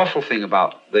furthermore, the awful thing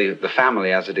about the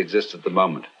family as it exists at the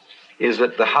moment is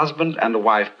that the husband and the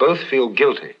wife both feel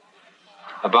guilty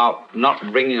about not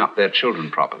bringing up their children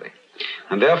properly.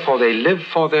 And therefore they live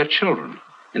for their children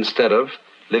instead of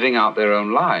living out their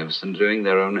own lives and doing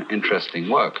their own interesting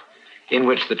work, in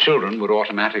which the children would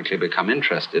automatically become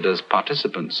interested as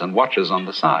participants and watchers on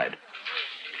the side.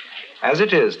 As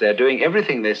it is, they're doing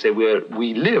everything they say.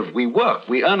 We live, we work,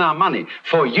 we earn our money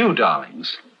for you,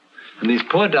 darlings. And these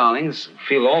poor darlings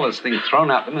feel all this thing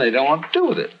thrown at them and they don't want to do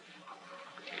with it.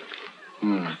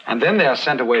 And then they are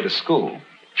sent away to school,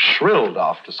 shrilled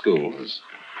off to school, as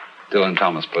Dylan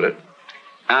Thomas put it,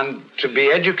 and to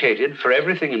be educated for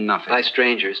everything and nothing. By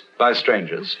strangers. By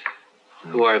strangers.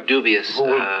 who are dubious. Who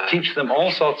will teach them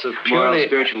all sorts of moral, purely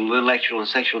spiritual, intellectual, and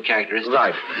sexual characteristics.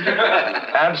 right,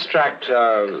 abstract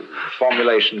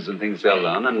formulations and things they'll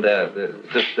learn, and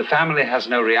the family has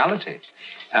no reality.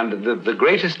 And the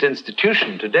greatest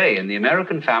institution today in the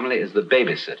American family is the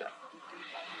babysitter.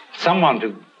 Someone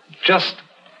to just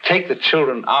take the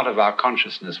children out of our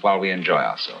consciousness while we enjoy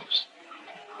ourselves.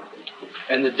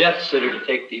 And the death sitter to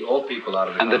take the old people out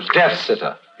of it. And the death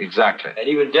sitter, exactly. And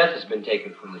even death has been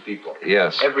taken from the people.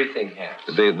 Yes. Everything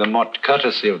has. The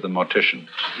courtesy of the mortician.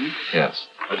 Mm-hmm. Yes.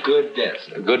 A good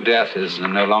death. A good death is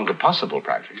no longer possible,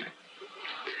 practically.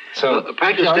 So,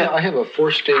 I have a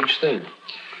 4-stage thing.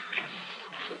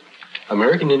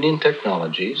 American Indian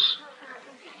technologies,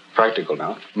 practical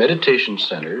now, meditation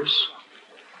centers,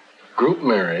 group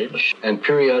marriage, and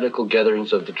periodical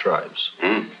gatherings of the tribes.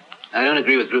 I don't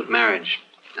agree with group marriage.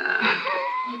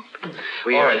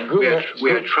 We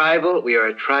are tribal. We are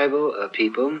a tribal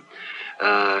people.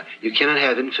 You cannot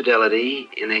have infidelity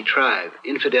in a tribe.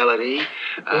 Infidelity,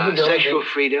 sexual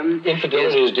freedom,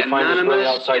 infidelity is defined as really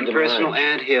outside the impersonal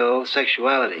anthill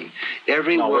sexuality.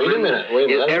 Every woman. Wait a minute.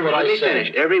 Let me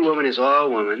finish. Every woman is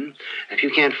all woman. If you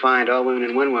can't find all women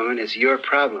in one woman, it's your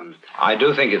problem. I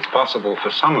do think it's possible for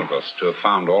some of us to have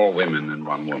found all women in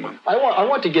one woman. I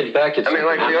want to get back at something.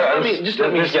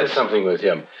 Let me get something with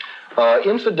him.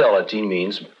 Infidelity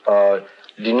means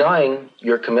denying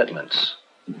your commitments.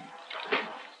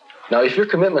 Now, if your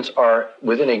commitments are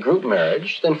within a group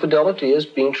marriage, then fidelity is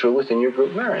being true within your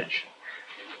group marriage.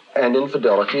 And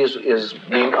infidelity is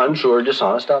being untrue or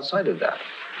dishonest outside of that.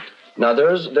 Now,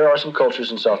 there are some cultures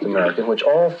in South America in which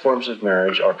all forms of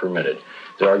marriage are permitted.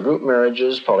 There are group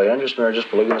marriages, polyandrous marriages,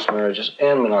 polygamous marriages,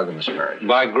 and monogamous marriages.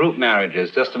 By group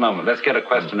marriages, just a moment, let's get a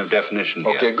question of definition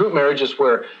here. Okay, group marriage is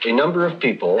where a number of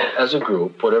people, as a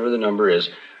group, whatever the number is,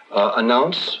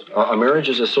 announce, a marriage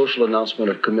is a social announcement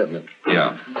of commitment.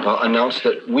 Yeah. Announce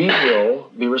that we will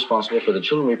be responsible for the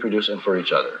children we produce and for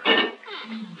each other.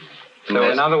 So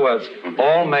in other words,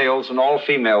 all males and all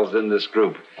females in this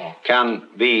group can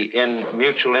be in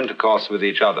mutual intercourse with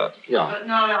each other. Yeah. But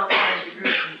not outside the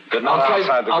group. But not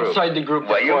outside the group. Outside the group.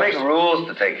 Well, you make rules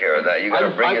to take care of that. You got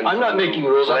to bring in. I'm not making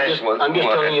rules. I'm just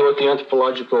telling you what the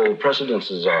anthropological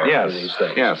precedences are for these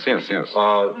things. Yes.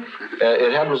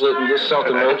 It happens in this South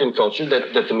American culture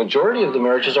that the majority of the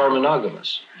marriages are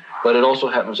monogamous. But it also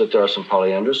happens that there are some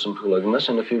polyandrous, some polygamous,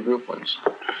 and a few group ones.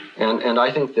 And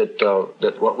I think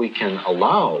that what we can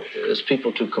allow is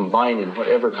people to combine in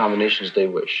whatever combinations they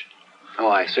wish. Oh,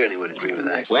 I certainly would agree with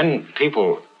that. When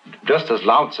people, just as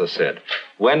Lao Tzu said,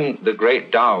 when the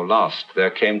great Tao lost, there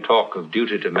came talk of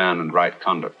duty to man and right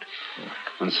conduct.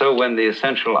 And so when the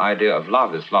essential idea of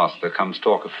love is lost, there comes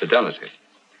talk of fidelity.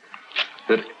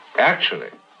 That actually,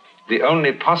 the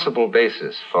only possible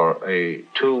basis for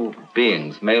two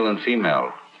beings, male and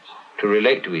female, to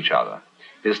relate to each other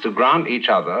is to grant each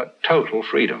other total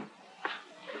freedom.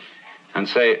 And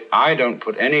say, I don't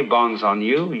put any bonds on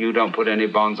you, you don't put any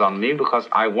bonds on me, because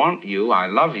I want you, I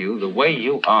love you the way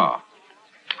you are.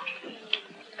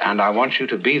 And I want you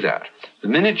to be that. The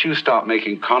minute you start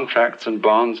making contracts and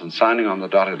bonds and signing on the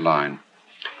dotted line,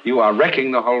 you are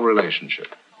wrecking the whole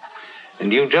relationship.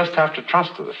 And you just have to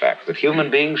trust to the fact that human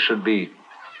beings should be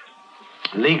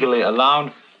legally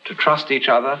allowed to trust each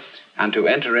other and to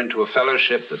enter into a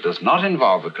fellowship that does not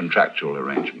involve a contractual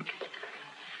arrangement.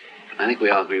 I think we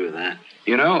all agree with that.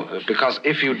 You know, because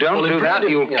if you don't do that,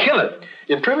 you'll kill it.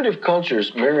 In primitive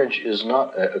cultures, marriage is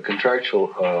not a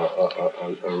contractual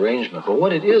arrangement. But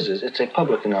what it is it's a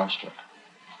public announcement.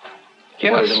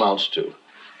 Yes. What it amounts to.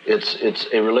 It's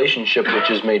a relationship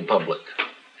which is made public.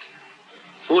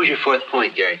 What was your fourth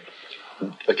point, Gary?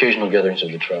 Occasional gatherings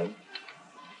of the tribe.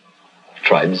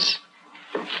 Tribes.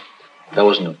 That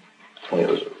wasn't a point, it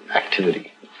was an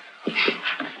activity.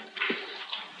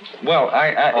 Well,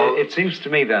 it seems to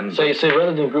me then... Say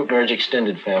rather than group marriage,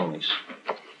 extended families.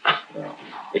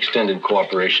 Extended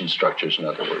cooperation structures, in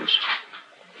other words.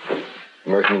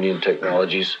 American Indian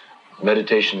technologies,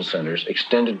 meditation centers,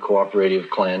 extended cooperative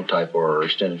clan type or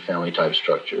extended family type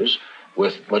structures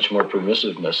with much more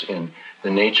permissiveness in the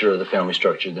nature of the family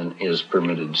structure than is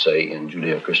permitted, say, in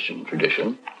Judeo-Christian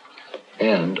tradition,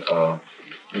 and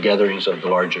gatherings of the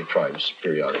larger tribes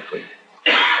periodically.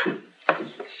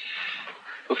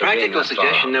 Well, practical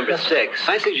suggestion number 6.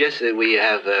 I suggest that we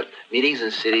have meetings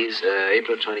in cities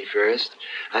April 21st.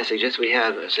 I suggest we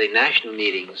have, say, national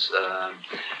meetings,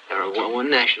 or one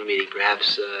national meeting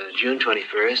perhaps June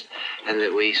 21st, and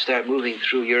that we start moving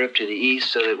through Europe to the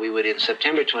east so that we would, in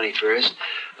September 21st,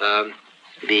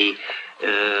 be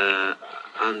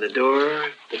on the door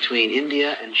between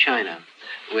India and China.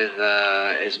 with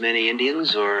as many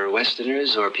Indians or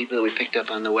Westerners or people that we picked up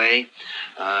on the way.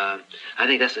 I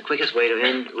think that's the quickest way to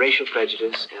end racial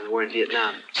prejudice in the war in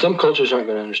Vietnam. Some cultures aren't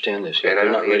going to understand this yet. And I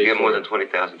They're don't not think ready you get for more it. than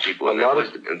 20,000 people, and that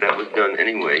was done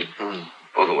anyway,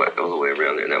 all the way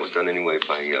around there, and that was done anyway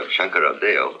by Shankar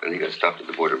Abdale, and he got stopped at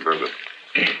the border of Burma.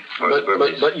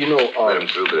 But you know, let him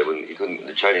through, but he couldn't.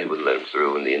 The Chinese wouldn't let him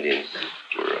through, and the Indians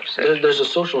were upset. there's a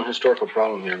social and historical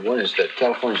problem here. One is that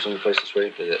California's the only place that's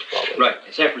ready for this, probably. Right.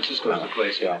 San Francisco is the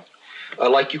place. Yeah.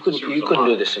 Like you couldn't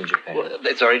do this in Japan. Well,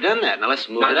 it's already done that. Now let's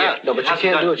move it out. No, but you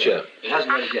can't do it yet. It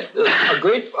hasn't done it yet.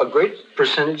 A great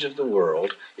percentage of the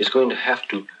world is going to have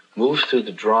to move through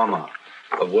the drama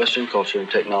of Western culture and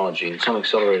technology in some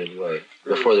accelerated way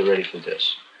before they're ready for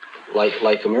this.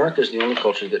 Like America is the only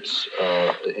culture that's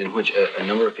in which a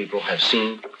number of people have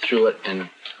seen through it and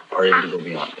are able to go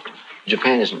beyond it.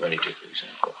 Japan isn't ready to, for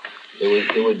example.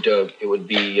 It would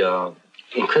be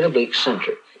incredibly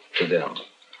eccentric to them.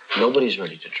 Nobody's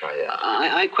ready to try that.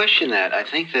 I question that. I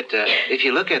think that if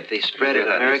you look at the spread of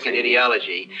American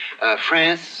ideology,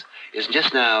 France is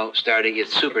just now starting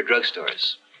its super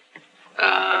drugstores.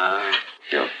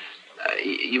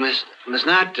 You must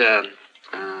not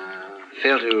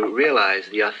fail to realize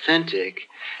the authentic,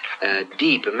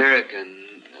 deep American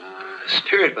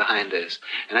spirit behind this.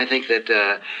 And I think that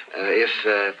if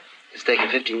it's taken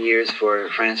 15 years for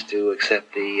France to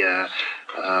accept the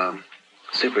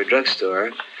super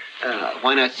drugstore,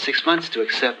 why not 6 months to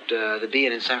accept the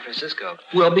being in San Francisco?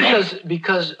 Well, because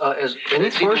as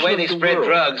any See, the way they spread world,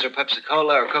 drugs or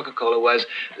Pepsi-Cola or Coca-Cola was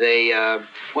they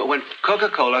when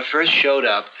Coca-Cola first showed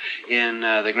up in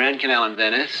the Grand Canal in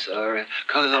Venice, or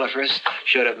Coca-Cola first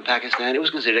showed up in Pakistan, it was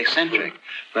considered eccentric.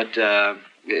 But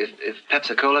if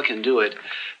Pepsi-Cola can do it,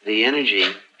 the energy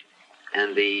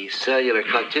and the cellular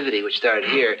collectivity, which started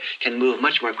here, can move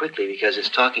much more quickly because it's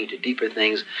talking to deeper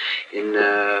things in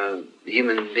the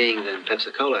human being than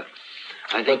Pepsi-Cola.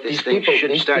 I think this thing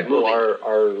should start moving.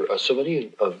 Are so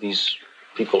many of these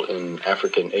people in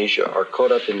Africa and Asia are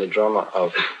caught up in the drama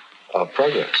of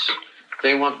progress.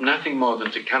 They want nothing more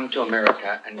than to come to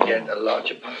America and get a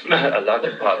large apartment,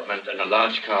 and a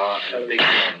large car and a big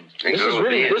home. This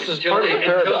is part of the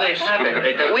paradox.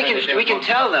 We can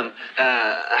tell them.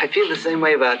 I feel the same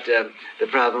way about the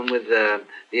problem with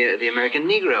the American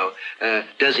Negro.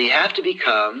 Does he have to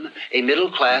become a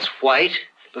middle-class white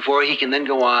before he can then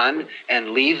go on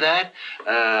and leave that?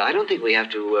 I don't think we have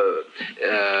to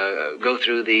go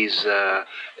through these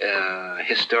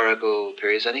historical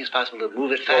periods. I think it's possible to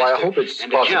move it faster. Well, I hope it's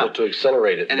possible to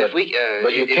accelerate it. And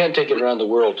but you can't take it around the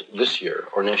world this year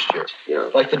or next year. Yeah.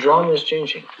 Like the drama is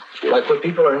changing. Like what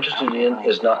people are interested in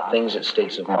is not things, it's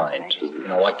states of mind.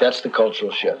 Like that's the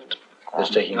cultural shift that's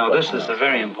taking place. No, this is a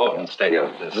very important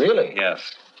statement. Really?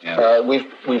 Yes.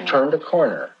 We've turned a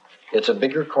corner. It's a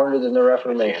bigger corner than the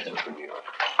Reformation,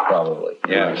 probably.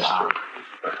 Yes.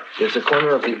 It's a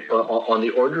corner of on the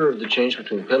order of the change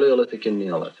between Paleolithic and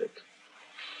Neolithic,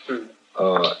 and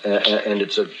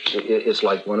it's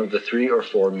like one of the 3 or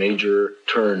 4 major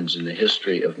turns in the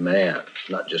history of man,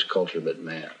 not just culture but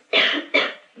man.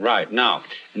 Right. Now,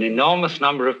 an enormous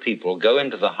number of people go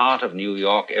into the heart of New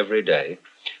York every day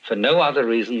for no other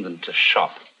reason than to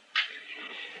shop.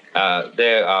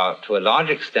 There are, to a large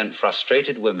extent,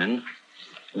 frustrated women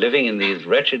living in these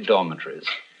wretched dormitories.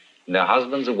 And their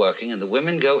husbands are working, and the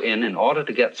women go in order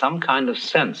to get some kind of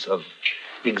sense of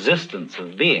existence,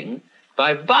 of being,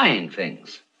 by buying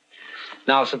things.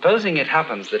 Now, supposing it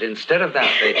happens that instead of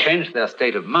that, they change their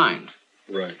state of mind.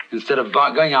 Right. Instead of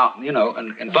going out,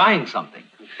 and buying something,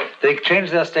 they change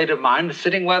their state of mind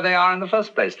sitting where they are in the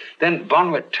first place. Then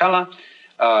Bonwit Teller,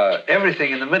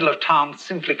 everything in the middle of town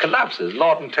simply collapses.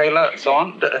 Lord and Taylor, so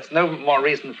on. There's no more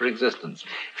reason for existence.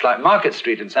 It's like Market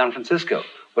Street in San Francisco,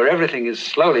 where everything is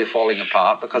slowly falling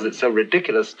apart because it's so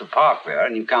ridiculous to park there,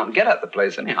 and you can't get at the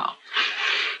place anyhow.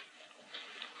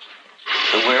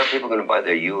 So where are people going to buy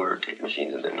their or tape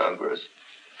machines and their Nagras?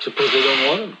 Suppose they don't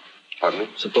want them. Pardon me?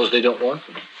 Suppose they don't want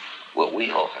them. Well,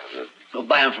 we all have them. We'll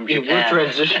buy them from Japan. We're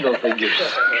transitional figures.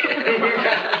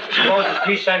 Suppose it's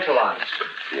decentralized.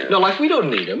 Yeah. No, like we don't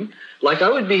need them. Like I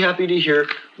would be happy to hear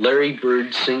Larry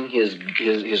Bird sing his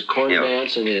corn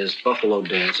dance and his buffalo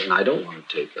dance, and I don't want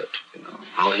to tape it.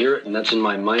 I'll hear it, and that's in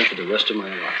my mind for the rest of my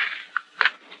life.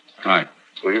 Right.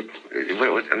 Well,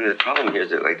 the problem here is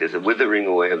that there's a withering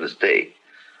away of the state.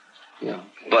 Yeah.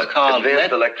 But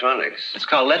advanced electronics. It's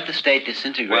called let the state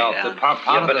disintegrate. Well,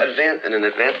 an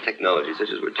advanced technology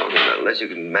such as we're talking about, unless you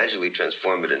can magically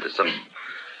transform it into some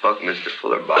Buckminster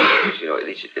Fuller body, which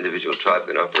each individual tribe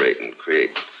can operate and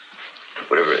create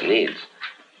whatever it needs.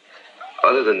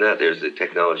 other than that, there's the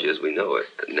technology as we know it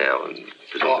now, and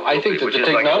I think that which the is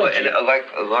technology, like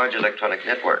a large electronic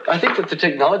network. I think that the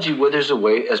technology, well, there's a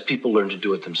way as people learn to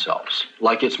do it themselves.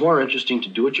 Like it's more interesting to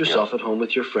do it yourself at home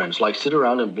with your friends. Like sit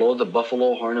around and blow the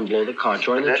buffalo horn and blow the conch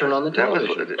horn and then turn on the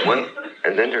television.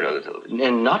 And then turn on the television.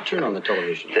 And not turn on the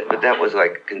television. But that was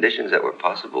like conditions that were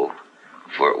possible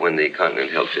for when the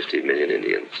continent held 50 million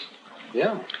Indians.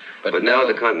 Yeah. But now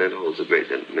the continent holds a great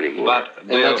many more. And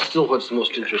that's still what's the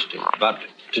most interesting. But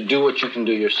to do what you can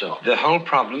do yourself. The whole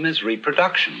problem is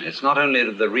reproduction. It's not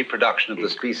only the reproduction of the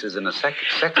species in a sex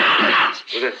phase,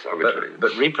 Well, that's arbitrary.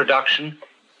 but reproduction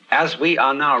as we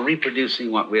are now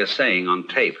reproducing what we are saying on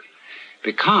tape.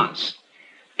 Because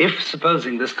if,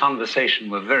 supposing this conversation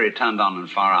were very turned on and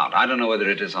far out, I don't know whether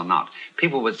it is or not,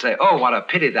 people would say, oh, what a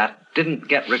pity that didn't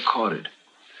get recorded.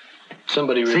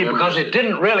 Somebody remembers. See, because it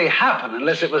didn't really happen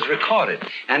unless it was recorded.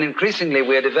 And increasingly,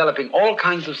 we're developing all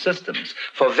kinds of systems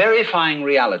for verifying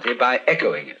reality by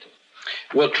echoing it.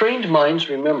 Well, trained minds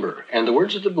remember, and the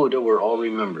words of the Buddha were all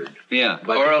remembered. Yeah,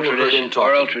 oral tradition.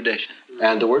 Oral tradition.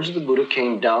 And the words of the Buddha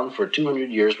came down for 200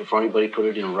 years before anybody put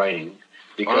it in writing,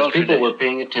 because Oral people tradition. were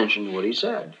paying attention to what he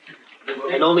said.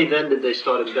 And only then did they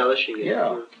start embellishing it.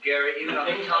 Yeah.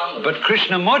 But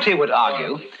Krishnamurti would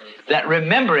argue that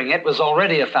remembering it was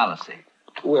already a fallacy.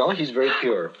 Well, he's very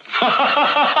pure.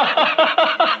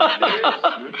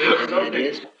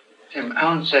 Tim,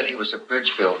 Alan said he was a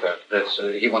bridge builder.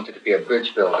 He wanted to be a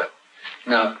bridge builder.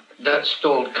 Now, that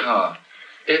stalled car.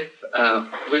 If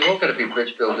we've all got to be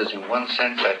bridge builders in one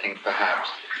sense, I think, perhaps.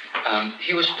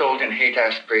 He was stalled in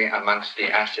Haight-Ashbury amongst the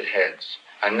acid heads,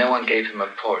 and no one gave him a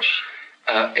push.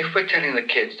 If we're telling the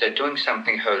kids they're doing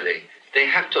something holy, they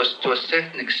have to a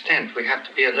certain extent, we have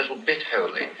to be a little bit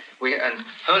holy. And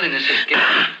holiness is giving,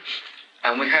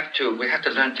 and we have to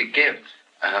learn to give.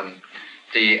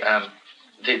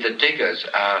 The diggers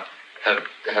have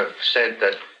said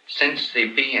that since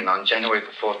the being on January the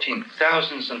 14th,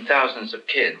 thousands and thousands of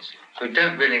kids who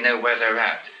don't really know where they're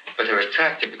at, but are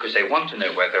attracted because they want to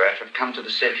know where they're at, have come to the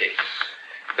city.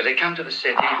 But they come to the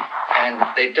city and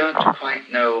they don't quite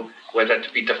know whether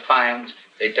to be defiant.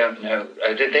 They don't know.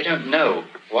 They don't know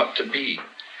what to be,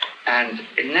 and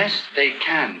unless they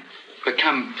can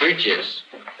become bridges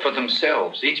for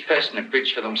themselves, each person a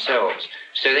bridge for themselves,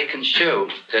 so they can show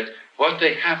that what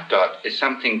they have got is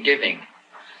something giving.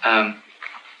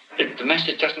 The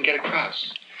message doesn't get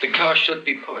across. The car should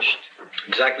be pushed.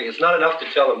 Exactly. It's not enough to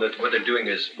tell them that what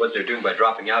they're doing by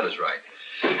dropping out is right.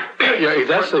 Yeah,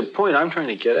 that's the point I'm trying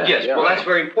to get at. Yes, yeah. well, that's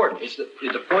very important.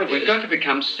 The point We've is, got to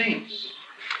become saints.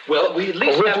 well, we at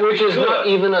least have to Which be is not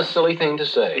good. even a silly thing to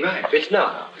say. Right. It's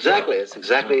not. Exactly. It's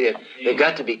exactly it. They've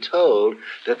got to be told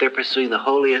that they're pursuing the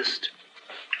holiest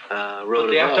road But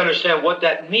they of have to all. understand what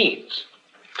that means.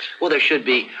 Well, there should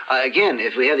be, again,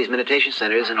 if we have these meditation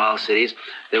centers in all cities,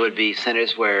 there would be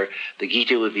centers where the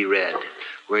Gita would be read,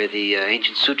 where the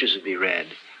ancient sutras would be read,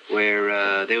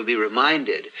 where they would be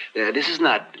reminded. This is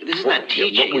not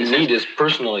teaching. What we need is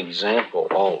personal example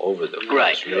all over the place.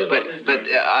 Right, really. but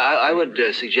I would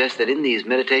suggest that in these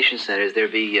meditation centers there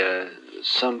be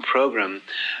some program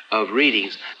of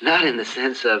readings, not in the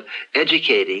sense of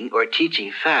educating or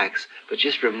teaching facts, but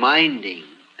just reminding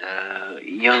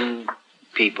young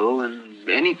people and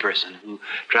any person who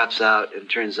drops out and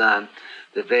turns on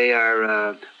that they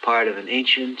are part of an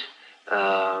ancient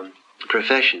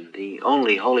profession, the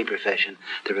only holy profession.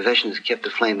 The profession has kept the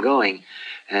flame going,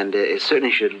 and it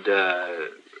certainly should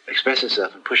express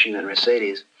itself in pushing that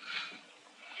Mercedes.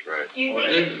 Right. Do you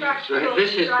think it's practical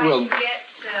this to is- try well- to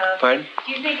get... Pardon?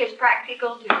 Do you think it's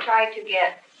practical to try to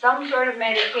get some sort of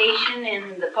meditation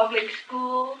in the public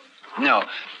schools? No,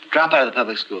 drop out of the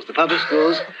public schools. The public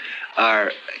schools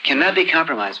cannot be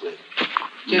compromised with.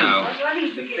 I was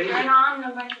wondering if you could turn on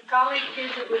a bunch of college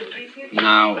kids that would be people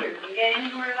No. and get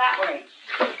anywhere that way.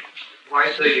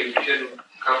 Why say you shouldn't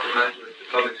compromise with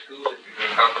the public schools if you're going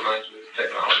to compromise with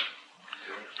technology?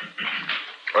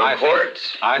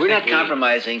 We're not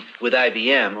compromising with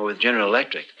IBM or with General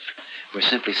Electric. We're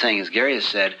simply saying, as Gary has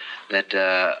said, that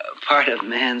part of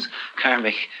man's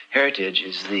karmic heritage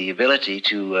is the ability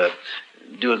to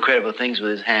do incredible things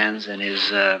with his hands and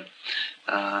his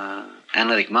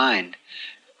analytic mind.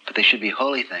 But they should be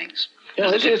holy things.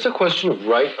 Yeah, it's a question of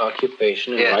right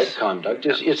occupation and Yes. right conduct.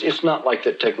 It's not like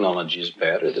that technology is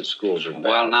bad or that schools are bad.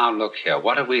 Well, now look here.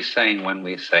 What are we saying when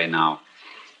we say now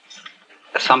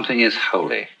something is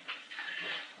holy?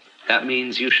 That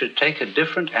means you should take a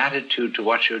different attitude to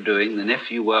what you're doing than if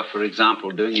you were, for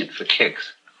example, doing it for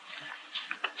kicks.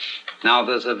 Now,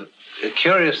 there's a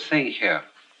curious thing here.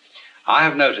 I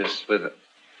have noticed with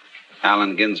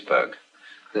Allen Ginsberg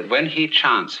that when he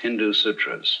chants Hindu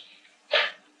sutras,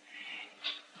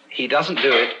 he doesn't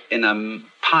do it in a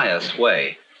pious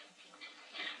way.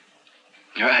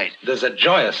 Right. There's a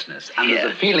joyousness and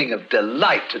there's a feeling of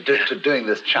delight to doing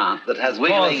this chant that has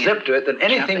more zip to it than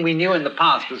anything we knew in the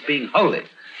past as being holy.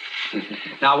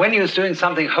 Now, when he was doing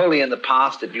something holy in the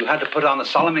past, you had to put on a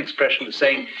solemn expression of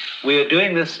saying, we are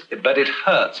doing this, but it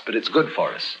hurts, but it's good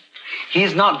for us.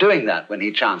 He's not doing that when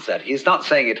he chants that. He's not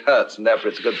saying it hurts and therefore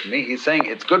it's good for me. He's saying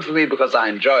it's good for me because I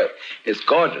enjoy it. It's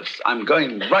gorgeous. I'm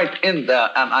going right in there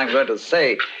and I'm going to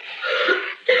say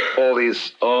all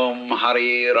these Om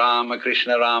Hari Rama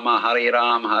Krishna Rama Hari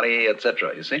Ram Hari,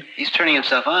 etc. You see? He's turning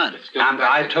himself on. And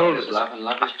I told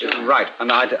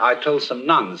I told some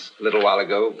nuns a little while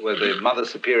ago where the Mother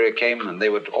Superior came and they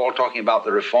were all talking about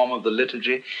the reform of the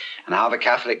liturgy and how the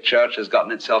Catholic Church has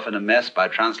gotten itself in a mess by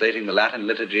translating the Latin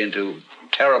liturgy into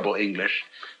terrible English,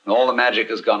 and all the magic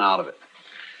has gone out of it.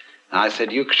 And I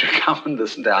said, you should come and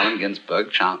listen to Allen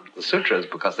Ginsberg chant the sutras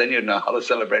because then you'd know how to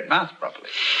celebrate Mass properly.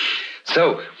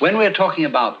 So, when we're talking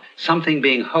about something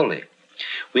being holy,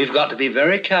 we've got to be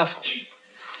very careful.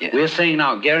 Yeah. We're saying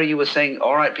now, Gary, you were saying,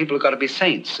 all right, people have got to be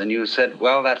saints. And you said,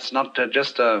 well, that's not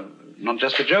just a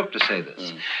joke to say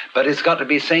this. But it's got to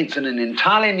be saints in an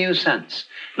entirely new sense.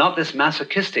 Not this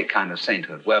masochistic kind of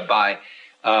sainthood, whereby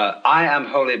I am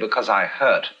holy because I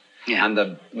hurt. Yeah. And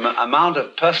the amount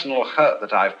of personal hurt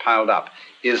that I've piled up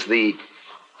is the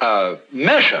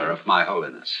measure of my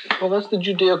holiness. Well, that's the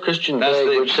Judeo-Christian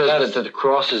way, which says that the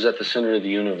cross is at the center of the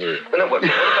universe. Well,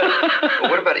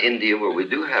 what about India, where we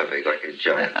do have a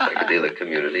giant psychedelic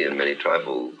community and many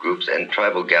tribal groups and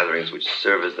tribal gatherings which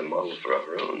serve as the model for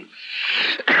our own?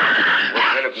 What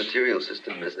kind of material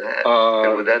system is that?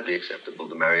 And would that be acceptable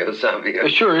to Mario Savia?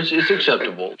 Sure, it's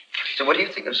acceptable. So what do you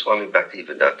think of Swami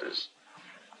Bhaktivedanta's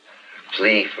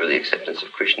plea for the acceptance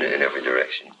of Krishna in every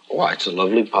direction? Well, it's a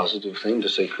lovely, positive thing to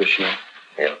say Krishna.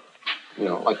 Yeah. You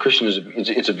know, like Krishna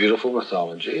it's a beautiful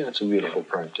mythology and it's a beautiful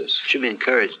practice. Should be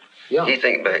encouraged. Yeah. He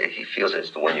feels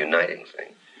it's the one uniting thing.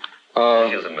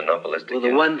 He feels a monopolistic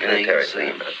unitary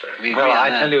thing about that. Well, I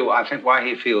tell you, I think why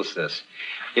he feels this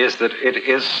is that it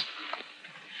is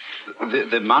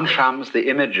the mantrams, the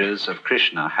images of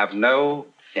Krishna have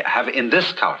in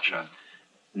this culture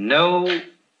no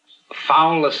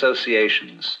foul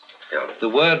associations. Yeah. The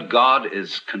word God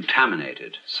is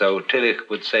contaminated. So Tillich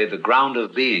would say the ground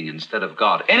of being instead of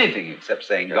God. Anything except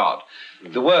saying God.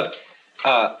 The word,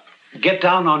 get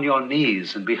down on your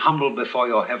knees and be humble before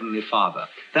your heavenly Father.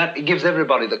 That gives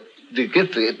everybody the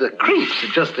creeps.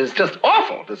 It's just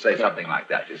awful to say something like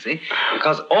that, you see.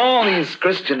 Because all these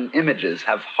Christian images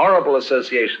have horrible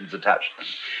associations attached to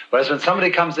them. Whereas when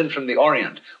somebody comes in from the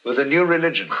Orient with a new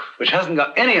religion, which hasn't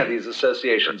got any of these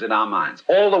associations in our minds,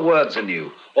 all the words are new,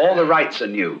 all the rites are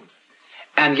new,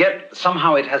 and yet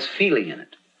somehow it has feeling in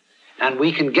it. And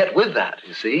we can get with that,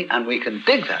 you see, and we can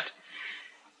dig that.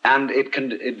 And it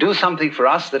can do something for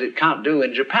us that it can't do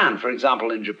in Japan. For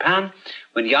example, in Japan,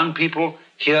 when young people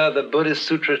hear the Buddhist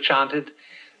sutra chanted,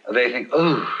 they think,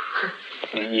 oh,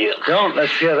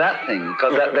 let's hear that thing,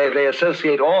 because they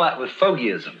associate all that with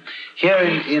fogeyism. Here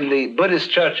in the Buddhist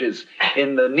churches,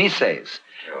 in the Niseis,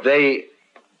 they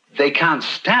can't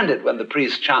stand it when the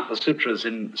priests chant the sutras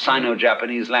in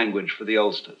Sino-Japanese language for the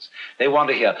oldsters. They want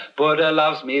to hear, Buddha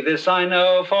loves me, this I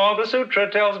know, for the sutra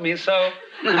tells me so.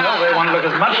 They want to look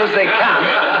as much as they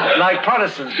can like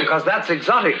Protestants, because that's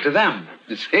exotic to them,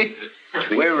 you see.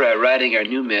 We're writing our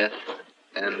new myth,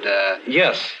 and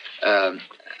yes,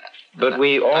 but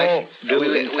we all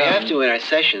we have to in our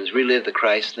sessions relive the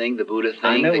Christ thing, the Buddha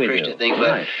thing, the Krishna thing,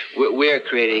 but we're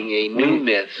creating a new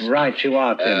myth. Right, you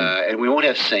are, Tim. And we won't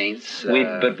have saints.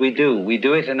 But we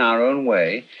do it in our own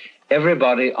way.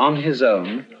 Everybody on his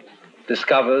own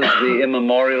discovers the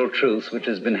immemorial truth which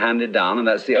has been handed down, and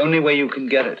that's the only way you can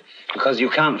get it, because you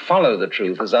can't follow the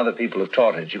truth as other people have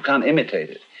taught it. You can't imitate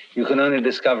it. You can only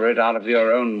discover it out of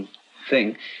your own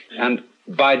thing, and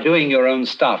by doing your own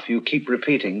stuff, you keep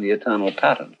repeating the eternal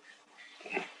pattern.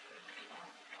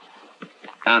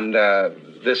 And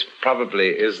this probably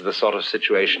is the sort of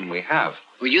situation we have.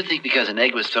 Well, you think because an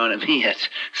egg was thrown at me at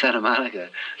Santa Monica...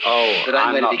 Oh,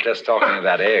 I'm not just talking of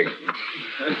that egg.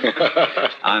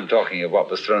 I'm talking of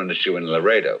what was thrown at you in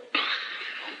Laredo.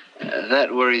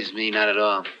 That worries me not at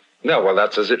all. No, well,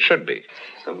 that's as it should be.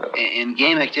 In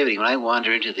game activity, when I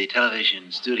wander into the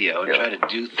television studio and try to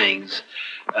do things,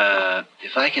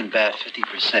 if I can bat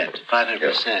 50%,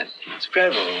 500%, it's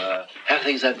incredible. Half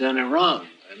things I've done are wrong,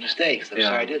 mistakes. I'm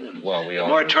sorry I did them. Well, the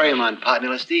moratorium on pot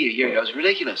and LSD a year ago was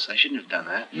ridiculous. I shouldn't have done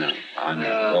that. No, I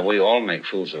know. Well, we all make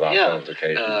fools of ourselves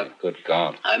occasionally. Good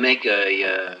God. I make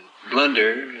a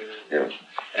blunder Yeah.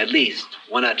 At least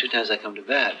 1 or 2 times I come to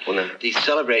that. Well, These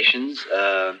celebrations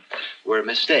were a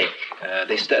mistake.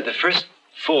 The first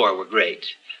 4 were great.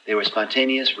 They were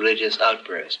spontaneous religious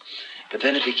outbursts. But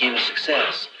then it became a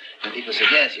success. And people said,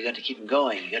 yes, you got to keep them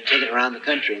going. You got to take it around the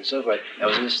country and so forth. That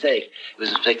was a mistake. It was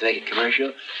a mistake to make it commercial,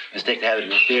 a mistake to have it in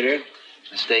the theater,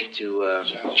 a mistake to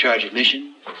charge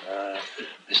admission, a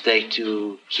mistake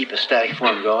to keep a static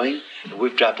form going. And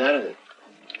we've dropped out of it.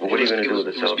 Well, what are you going to do with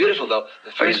the celebration? It was beautiful, though.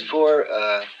 The first 4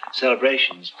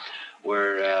 celebrations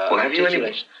were have you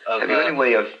any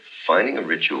way of finding a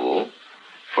ritual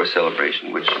for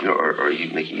celebration, which or are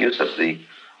you making use of the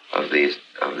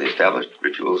established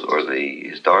rituals or the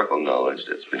historical knowledge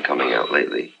that's been coming out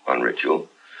lately on ritual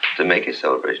to make a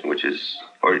celebration which is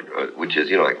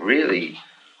like really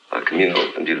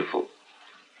communal and beautiful?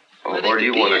 Or do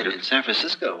you want to just... in San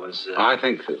Francisco was I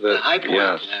think that the high point.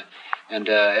 Yes. And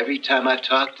every time I've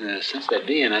talked since that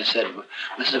being, I said,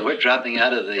 listen, we're dropping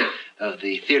out of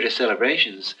the theater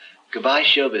celebrations. Goodbye,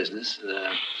 show business.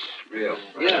 Real.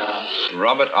 Yeah.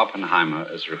 Robert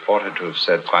Oppenheimer is reported to have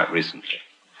said quite recently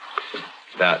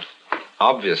that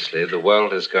obviously the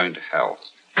world is going to hell.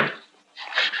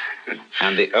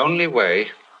 And the only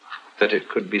way that it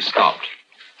could be stopped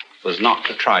was not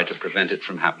to try to prevent it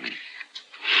from happening.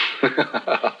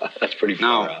 That's pretty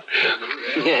far out.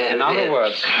 Yeah, in other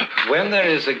words, when there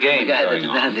is a game going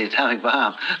on, the atomic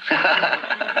bomb.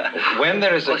 when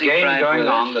there is a game going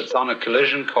on that's on a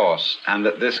collision course, and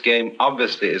that this game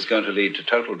obviously is going to lead to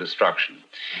total destruction,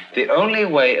 the only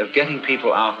way of getting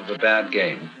people out of a bad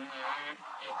game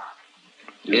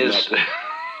is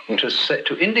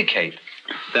to indicate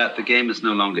that the game is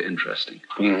no longer interesting.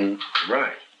 Mm-hmm.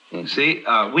 Right. Mm-hmm. See,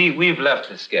 we've left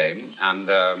this game, and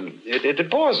it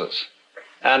bores us.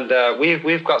 And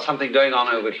we've got something going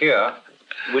on over here,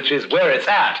 which is where it's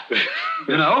at,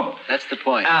 you know? That's the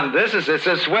point. And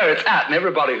it's where it's at, and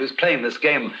everybody who's playing this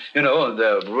game, you know,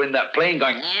 they're in that plane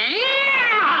going,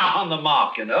 yeah, on the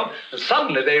mark, you know? And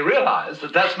suddenly they realize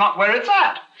that that's not where it's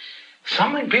at.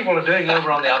 Something people are doing over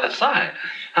on the other side.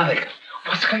 And they go,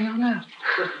 what's going on there?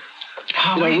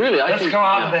 Let's go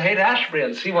out to the Haight-Ashbury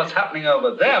and see what's happening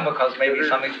over there, because maybe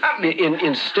something's happening.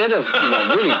 Instead of,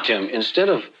 really, Tim, instead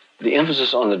of the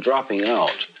emphasis on the dropping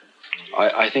out,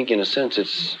 I think in a sense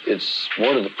it's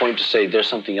more to the point to say there's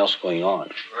something else going on.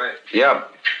 Right. Yeah.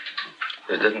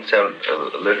 It doesn't sound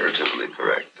alliteratively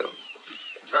correct, though.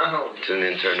 Oh. Tune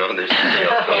in, turn on, there's something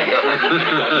else going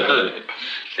on.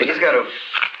 He's got to...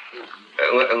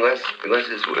 Unless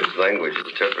his language is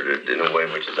interpreted in a way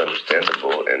which is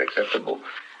understandable and acceptable.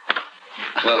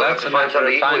 Well, that's a matter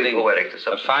of finding a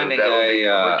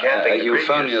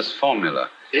euphonious formula.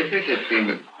 If it had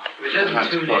been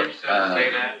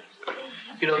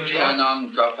turn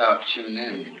on, drop out, tune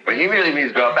in. But he really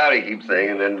means drop out, he keeps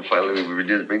saying, and then finally we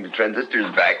just bring the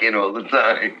transistors back in all the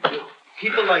time.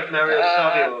 People like Mario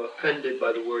Savio are offended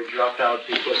by the word drop out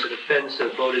because it offends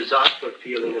the bodhisattva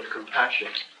feeling of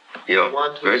compassion. Yeah,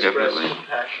 want to very express definitely.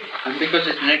 Compassion. And because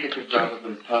it's negative rather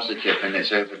than positive in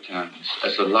its overtones,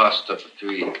 as the last of the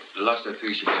three. The last of the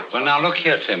three should be. Well, now look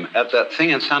here, Tim. At that thing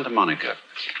in Santa Monica,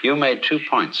 you made 2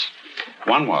 points.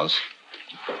 One was,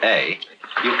 A,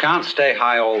 you can't stay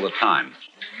high all the time.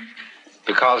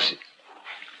 Because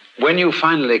when you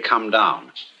finally come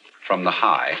down from the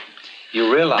high, you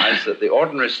realize that the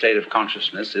ordinary state of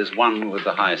consciousness is one with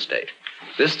the high state.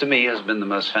 This, to me, has been the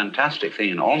most fantastic thing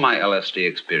in all my LSD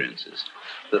experiences,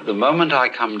 that the moment I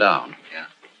come down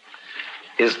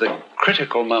is the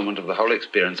critical moment of the whole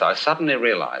experience. I suddenly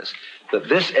realize that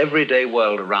this everyday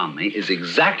world around me is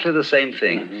exactly the same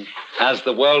thing as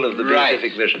the world of the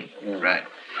beatific vision. Right.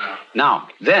 Now,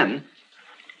 then,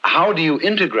 how do you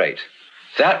integrate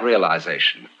that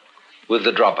realization with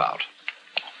the dropout?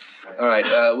 All right,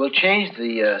 we'll change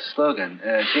the slogan.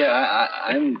 See,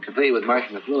 I'm completely with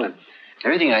Marshall McLuhan.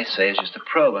 Everything I say is just a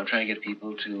probe. I'm trying to get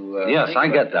people to... yes, I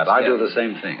get that. I do the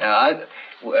same thing.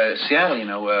 Seattle,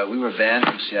 we were banned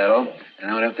from Seattle, and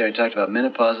I went up there and talked about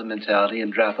menopausal mentality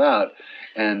and drop out,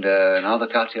 and all the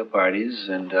cocktail parties,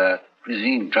 and what does it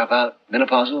mean, drop out?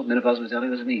 Menopausal mentality, what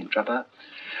does it mean, drop out?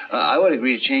 I would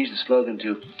agree to change the slogan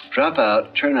to drop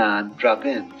out, turn on, drop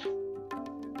in.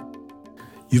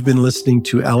 You've been listening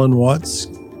to Alan Watts,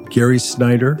 Gary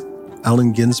Snyder,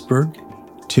 Allen Ginsberg,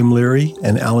 Tim Leary,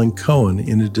 and Alan Cohen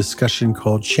in a discussion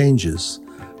called Changes,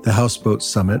 the Houseboat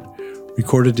Summit,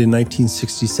 recorded in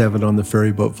 1967 on the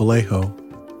ferryboat Vallejo,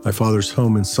 my father's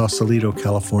home in Sausalito,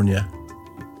 California.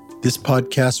 This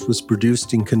podcast was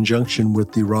produced in conjunction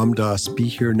with the Ram Dass Be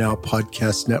Here Now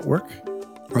podcast network.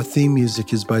 Our theme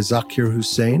music is by Zakir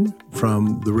Hussain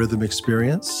from The Rhythm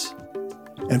Experience.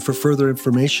 And for further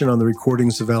information on the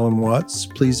recordings of Alan Watts,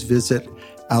 please visit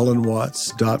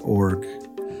alanwatts.org.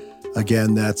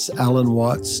 Again, that's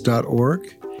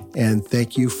alanwatts.org. And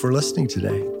thank you for listening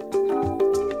today.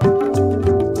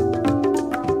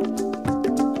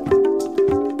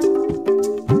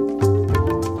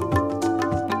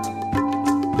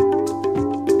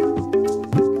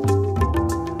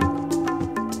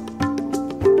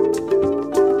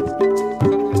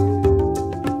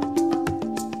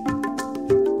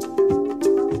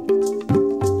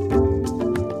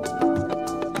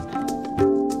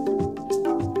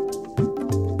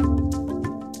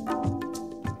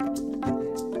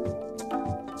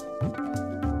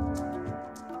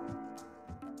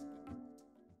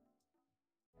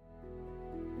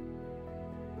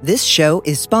 This show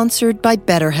is sponsored by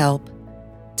BetterHelp.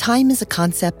 Time is a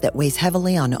concept that weighs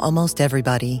heavily on almost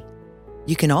everybody.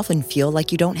 You can often feel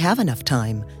like you don't have enough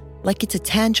time, like it's a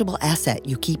tangible asset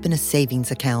you keep in a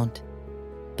savings account.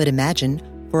 But imagine,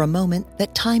 for a moment,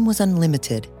 that time was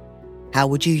unlimited. How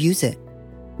would you use it?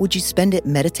 Would you spend it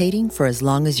meditating for as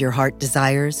long as your heart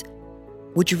desires?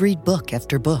 Would you read book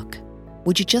after book?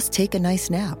 Would you just take a nice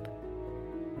nap?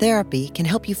 Therapy can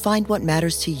help you find what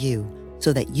matters to you,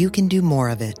 so that you can do more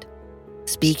of it.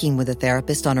 Speaking with a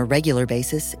therapist on a regular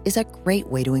basis is a great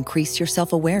way to increase your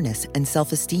self-awareness and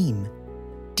self-esteem.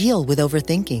 Deal with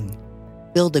overthinking.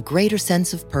 Build a greater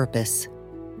sense of purpose.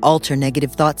 Alter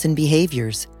negative thoughts and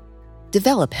behaviors.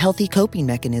 Develop healthy coping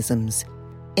mechanisms.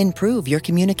 Improve your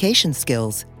communication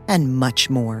skills, and much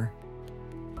more.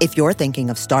 If you're thinking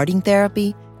of starting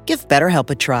therapy, give BetterHelp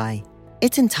a try.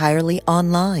 It's entirely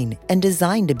online and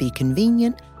designed to be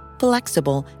convenient,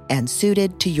 flexible, and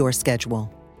suited to your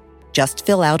schedule. Just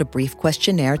fill out a brief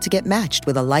questionnaire to get matched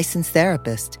with a licensed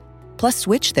therapist, plus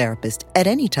switch therapist at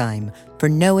any time for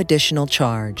no additional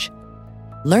charge.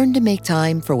 Learn to make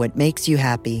time for what makes you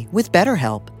happy with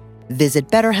BetterHelp. Visit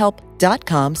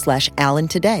BetterHelp.com/Alan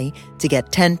today to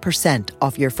get 10%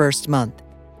 off your first month.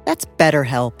 That's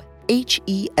BetterHelp,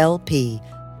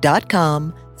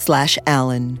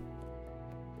 HELP.com/Alan.